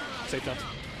safe jump.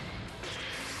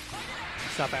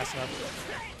 It's not fast enough.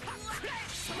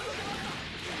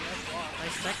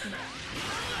 Nice second.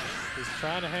 He's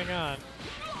trying to hang on.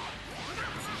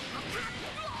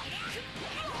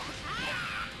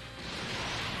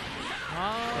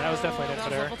 Oh, That was definitely an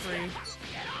that input was error. level 3.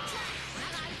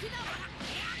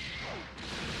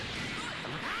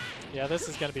 Yeah, this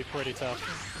is going to be pretty tough.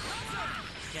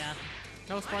 Yeah.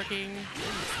 No sparking.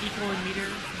 Equal in meter.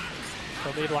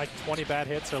 He'll need like 20 bad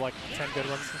hits or like 10 good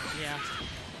ones. Yeah.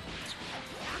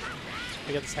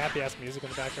 We get this happy-ass music in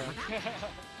the background.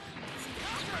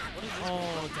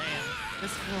 Oh, damn.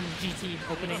 This is from GT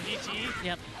opening. GT?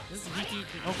 Yep. This is GT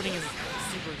opening is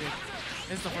super good.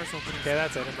 This is the first opening. Okay,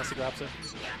 that's it, unless he drops it.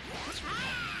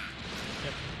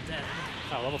 Yep. Dead.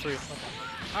 Oh, level 3. Okay.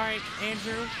 All right,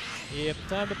 Andrew. Yep,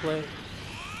 time to play.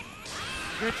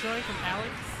 Good try from Alex.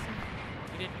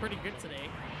 You did pretty good today.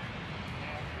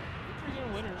 Pretty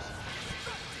good winners.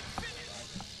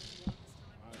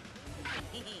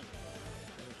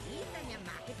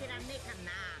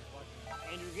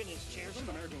 Andrew getting his chair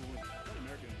stuck.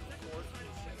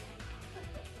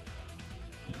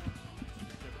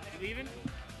 You leaving?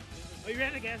 Oh, you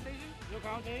at the gas station? No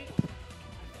commentate?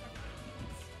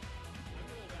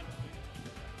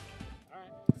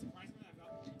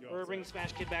 Alright. We're bringing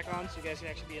Smash Kid back on so you guys can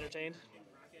actually be entertained.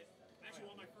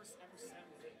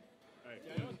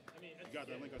 You got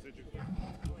that link I sent you?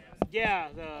 Yeah,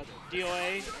 the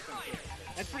DOA.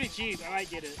 That's pretty cheap. I might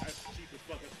get it.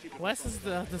 Wes is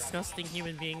the disgusting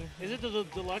human being. Is it the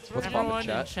deluxe version? Everyone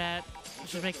in chat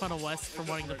should make fun of Wes for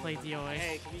wanting to play DOA.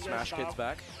 Hey, can you guys Smash stop? Kid's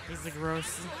back. He's the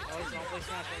gross. Oh, he's not play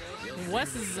Smash right now?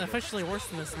 Wes is officially worse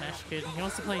than the Smash Kid. He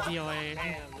wants to play DOA.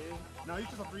 Damn, dude. No, he's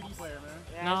just a 3D player, man.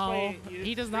 Yeah, No, let's play-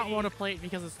 he does not 3D want to play it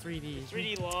because it's 3D. It's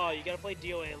 3D law. You gotta play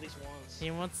DOA at least once.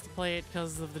 He wants to play it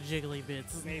because of the jiggly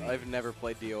bits. Maybe. I've never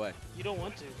played DOA. You don't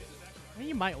want to.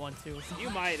 You might want to. You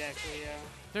might actually, yeah.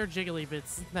 There are jiggly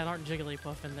bits that aren't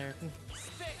Jigglypuff in there.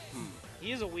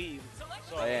 He is a weeb.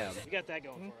 So I am. We got that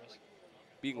going for us.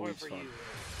 Being Or weeb's for fun. you.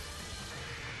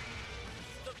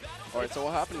 Alright, so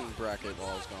what happened in bracket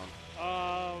while I was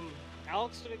gone?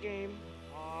 Alex took a game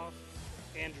off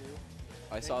Andrew.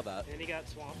 I saw that. And he got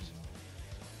swamped.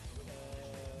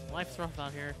 Life's rough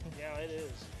out here. Yeah, it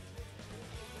is.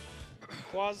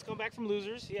 Quaz has come back from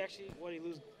losers. He actually, what, he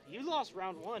lose? You lost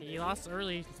round 1. He lost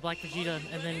early to Black Vegeta,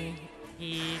 and then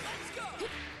he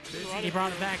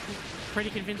brought it back pretty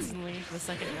convincingly the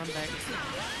second run back.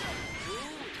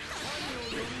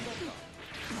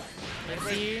 Let's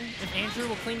see if Andrew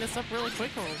will clean this up really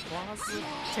quick or Quaz will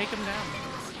take him down.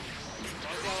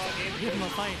 Give him a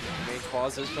fight. Main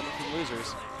Quaz is coming from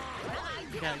losers.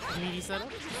 Got a meaty setup.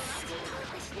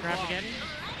 Grab again.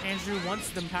 Andrew wants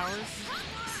them powers.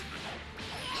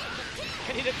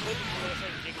 I need to put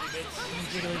jiggly bits.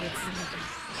 Jiggly bits.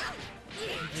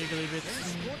 Jiggly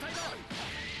bits.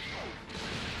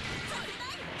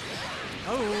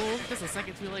 Oh, just a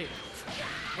second too late.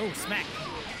 Oh, smack.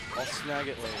 I'll snag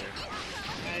it later.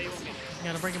 Nah, he won't get it.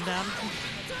 Gotta bring him down.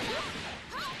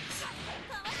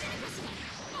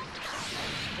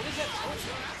 What is that?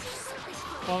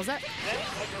 What was that?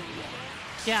 That's like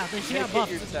a... Yeah, she Make got it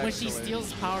buffed. your When she text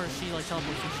steals power, she like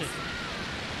teleports and shit.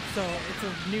 So it's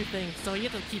a new thing. So you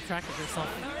have to keep track of yourself.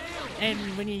 And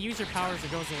when you use your powers, it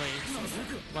goes away.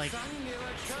 Like,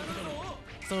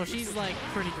 so she's like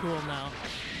pretty cool now.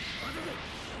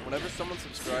 Whenever someone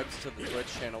subscribes to the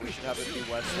Twitch channel, we should have it be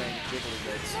Wes saying jiggly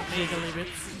bits. Jiggly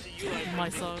bits.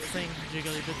 Myself saying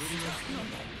jiggly bits.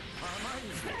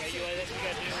 Yeah, you like, that's what you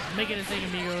gotta do. Make it a thing,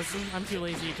 amigos. I'm too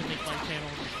lazy to make my channel.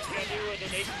 You gotta do a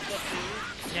donation stuff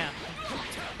too. Yeah.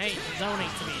 Hey,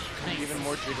 donate to me. Thanks. Even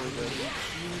more jiggly bits.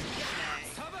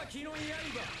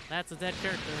 That's a dead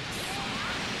character.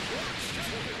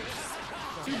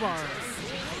 2 bars.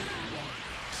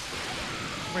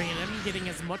 Bringing him, getting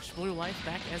as much blue life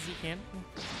back as he can.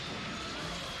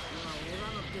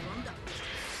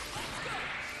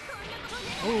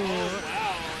 Ooh,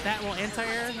 that will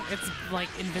anti-air. It's like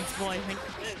invincible, I think.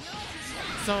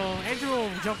 So Andrew will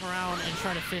jump around and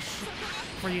try to fish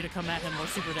for you to come at him or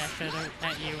super dash at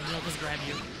you, and he'll just grab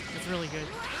you. It's really good.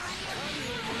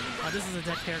 This is a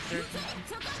dead character. Just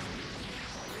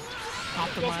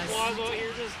Optimized. Quaz out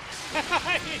here just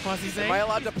What's he saying? Am I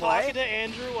allowed to play? Talking to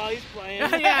Andrew while he's playing.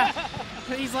 Yeah.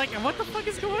 He's like, what the fuck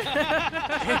is going on?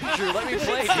 Andrew, let me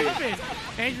play, dude. Stupid.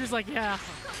 Andrew's like, yeah.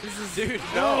 This is Dude,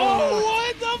 no. Oh,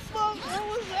 what the fuck? What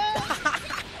was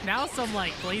that? now some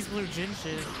like Blaze Blue Jin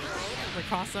shit. Like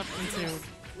cross up into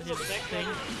his thing.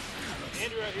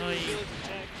 Andrew out here Oh, revealing yeah.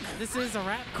 some tech. This is a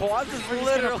wrap. Quaz is We're just gonna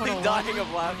literally put a dying one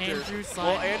of laughter. Andrew's side.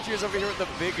 Well, Andrew's over here with the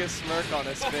biggest smirk on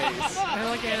his face. I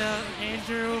look at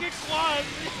Andrew. Look at Quad.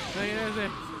 Look at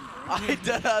it. I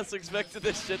deadass expected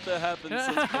this shit to happen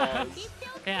since Quaz.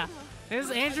 Yeah. This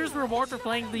is Andrew's reward for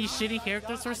playing these shitty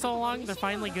characters for so long. They're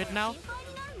finally good now.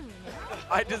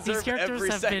 I These deserve characters every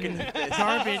have second been of this.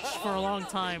 garbage for a long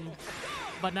time,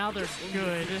 but now they're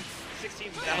good.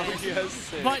 16 Now he has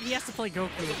six. But he has to play Goku.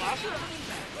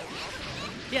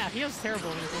 Yeah, he was terrible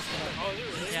in the first one. Oh, is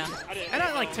it really? Yeah. I didn't And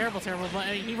not like terrible, but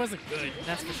I mean, he wasn't good,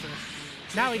 that's for sure.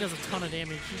 Now he does a ton of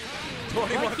damage.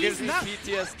 21 Like, gives he's me not-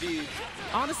 PTSD.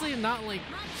 Honestly, not like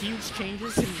huge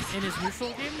changes in his neutral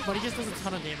game, but he just does a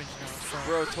ton of damage now. So.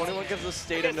 Bro, 21 gives the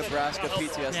state of Nebraska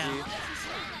PTSD. Yeah.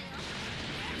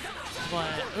 But,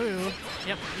 ooh,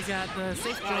 yep, he's got the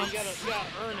safe No, jumps, you gotta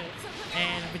earn it.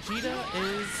 and Vegeta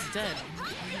is dead.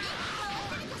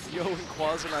 Yo, when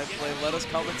Quaz and I play, let us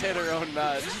commentate our own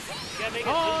match. You gotta make it.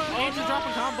 Oh, Andrew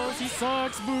dropping combos, he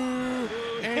sucks, boo!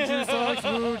 Andrew sucks,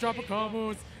 boo, dropping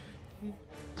combos. You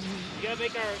gotta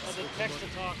make our the text to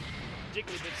talk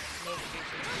Jigglypuff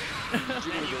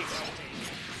notification. Then you can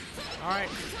commentate. Alright,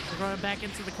 we're going back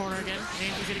into the corner again.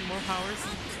 Andrew getting more powers.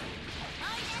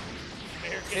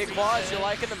 Hey, Quaz, you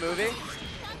liking the movie?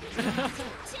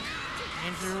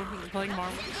 Andrew playing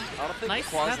Marvel. I don't think Nice,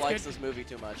 Quaz that's likes good. this movie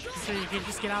too much. So you can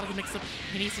just get out of the mix-up.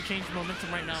 He needs to change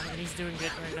momentum right now, and he's doing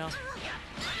good right now.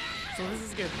 So this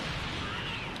is good.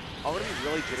 I'm gonna be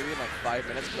really jittery in like 5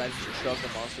 minutes because I just shoved the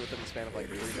monster within the span of like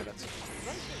 3 minutes.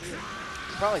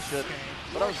 Probably should,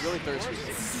 but I was really thirsty.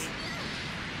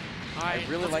 Alright, I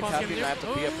really what's like Quaz having gonna I have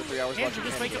do? to be up for 3 hours Andrew, watching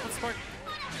just wake up anime. with Spark,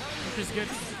 which is good.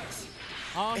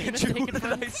 Oh, he missed Andrew, taking what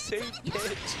from. did I say,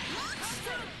 bitch?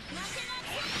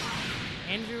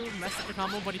 Andrew messed up the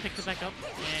combo, but he picked it back up,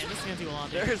 and this is gonna do a lot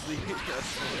of damage. There's the... Good.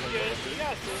 You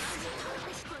got this.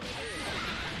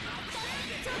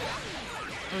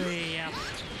 Oh, yeah.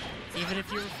 Even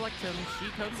if you reflect him, she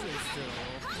comes in still.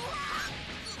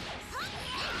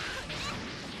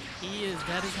 He is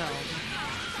dead as hell.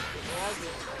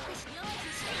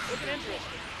 Look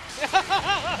interesting.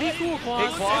 Be cool,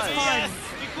 Quaz. Hey, Quaz. It's fine.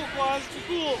 Be cool, Quaz. Be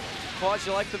cool. Quaz,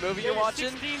 you like the movie you're watching?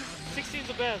 16's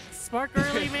the best. Spark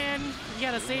early, man. You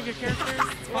gotta save your characters.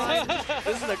 It's fine.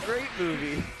 This is a great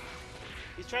movie.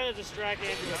 He's trying to distract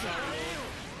Andrew with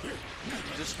something.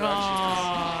 Destruction.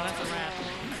 Oh, that's a wrap.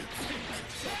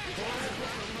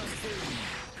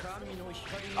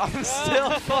 I'm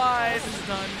still fine. This is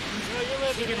done. You're You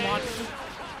living, can man. watch.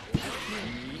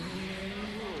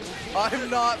 I'm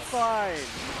not fine.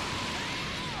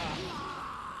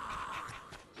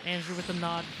 Andrew with a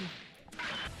nod.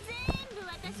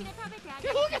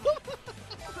 Look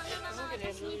at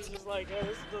Andrew. He's just like, oh,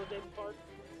 this is the David Park.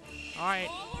 Alright.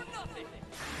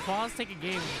 Quaz, take a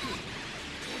game.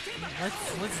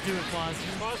 Let's do it, Quaz.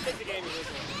 Quaz, take the game in this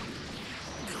one.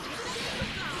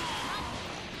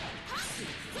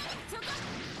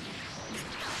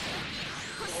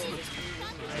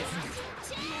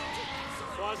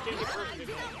 Quaz can't get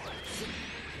perfect.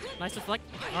 Nice deflect.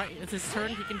 Alright, it's his turn.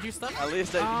 He can do stuff. At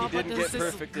least he But didn't the get assist-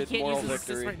 perfected. He can't Moral use his assist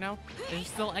victory. right now. They're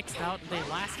still X'd out. They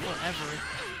last forever.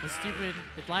 It's stupid.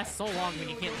 It lasts so long when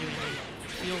you can't do anything.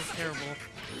 It feels terrible.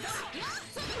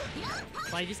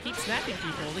 But I just keep snapping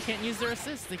people. They can't use their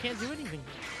assists. They can't do anything.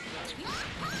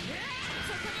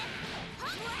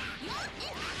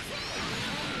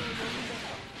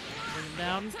 Bring him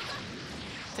down.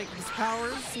 Take his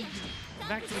powers.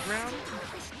 Back to the ground.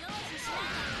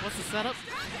 What's the setup?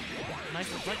 Nice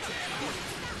reflection.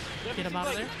 Get him out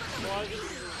of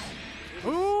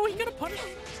there. Ooh, he got a punish.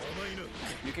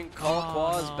 You can call Oh,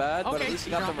 Quaz no. bad, but Okay, at least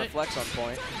he you got the dropped it. reflex on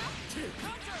point.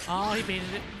 Oh, he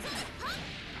baited it.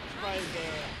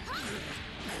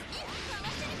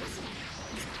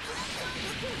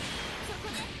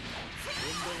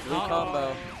 Blue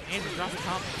combo. Andrew drops the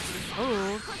combo.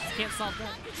 Ooh, can't stop that.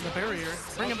 The barrier.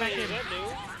 Bring him back in.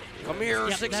 Come here,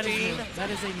 Yep, 16. that is new. That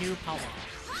is a new power.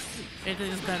 It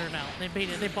is better now. They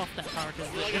baited. They buffed that power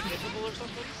because Like invisible or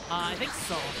something? I think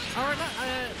so. Or not.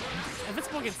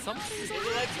 Invincible against something. Is it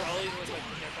like trolleys with like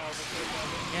their power?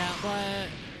 Yeah, but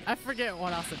I forget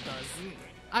what else it does.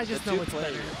 I just The know two it's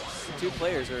players. better. Two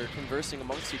players are conversing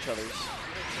amongst each other.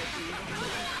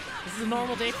 This is a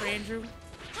normal day for Andrew.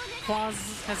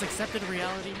 Quaz has accepted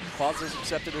reality. Quaz has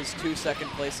accepted his 2 second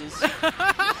places.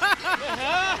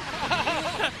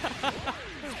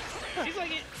 He's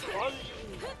like it.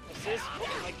 Assist.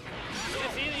 Like,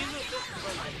 he's assist.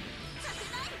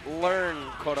 Learn,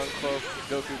 quote unquote,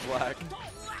 Goku Black.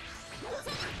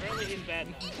 Apparently he's bad.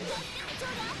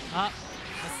 Let's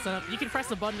set up. You can press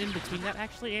a button in between that,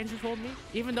 actually, Andrew told me.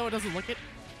 Even though it doesn't look it.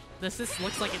 The assist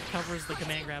looks like it covers the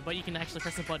command grab, but you can actually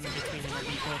press a button in between and it'll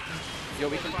be broken. Yo,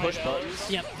 we can push buttons?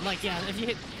 Yep, like, yeah, if you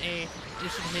hit A, you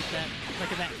should hit that.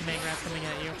 Look at that command grab coming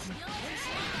at you.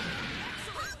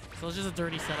 So it's just a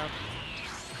dirty setup.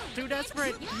 Too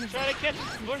desperate. Try to catch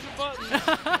him, push the button.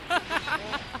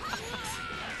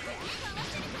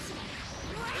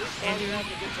 Andrew,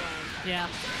 having a good time. yeah.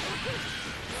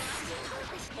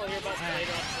 I'll hear about that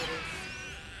later on Twitter.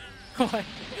 What?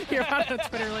 You're on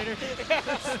Twitter later.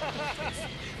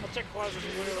 I'll check Quaz's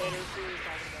Twitter later, see what he's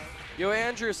talking about. Yo,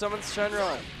 Andrew, summons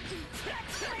Shenron.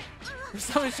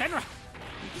 So is Shenron.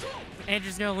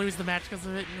 Andrew's gonna lose the match because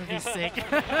of it, and he's sick.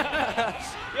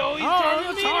 Yo, he's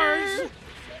oh, the charge!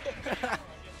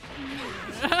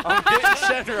 I'm getting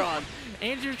Shenron.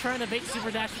 Andrew trying to bait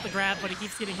super dash with the grab, but he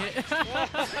keeps getting hit.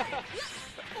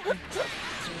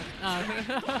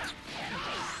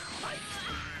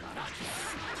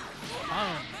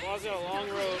 Oh. Quaz got a long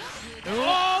road.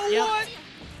 Oh, yep. what?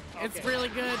 It's Okay. really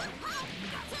good.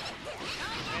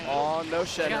 Oh, no I got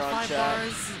Shenron, 5 chat.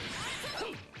 bars.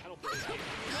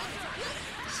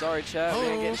 Sorry, chat. We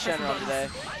didn't get Shenron today.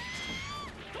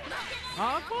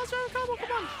 Oh, Quaz trying to combo,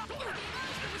 come on.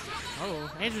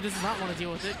 Oh, Andrew does not want to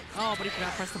deal with it. Oh, but he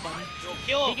forgot to press the button. Yo,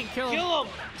 kill him. He can kill him. Kill him.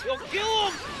 Yo, kill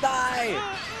him.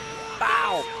 Die!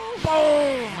 Bow!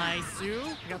 Boom! Nice, Sue.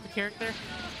 You got the character.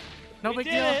 No We big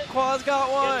did deal. it. Quaz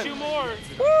got one! Get 2 more.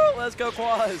 Woo! Let's go,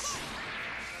 Quaz!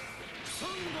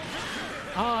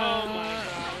 Oh,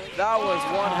 That was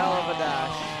one hell of a dash.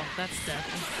 oh, that's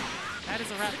death. That is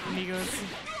a wrap, amigos.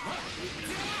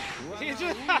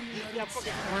 Yeah,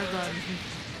 fucking. We're done.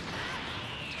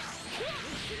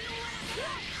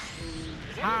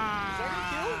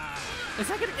 Is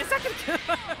that gonna kill?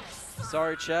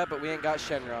 Sorry, chat, but we ain't got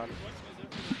Shenron.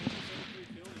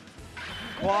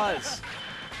 Quaz!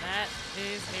 That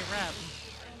is a wrap.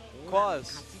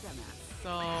 Quaz!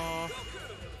 So,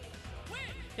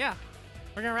 yeah,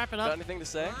 we're gonna wrap it Got up. anything to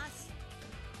say?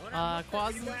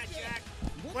 Quaz,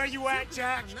 Where you at,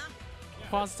 Jack?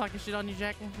 Quaz talking shit on you,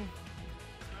 Jack.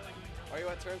 Are you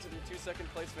at terms with your 2 second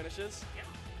place finishes?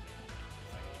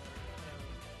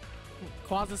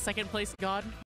 Quaz is second place god.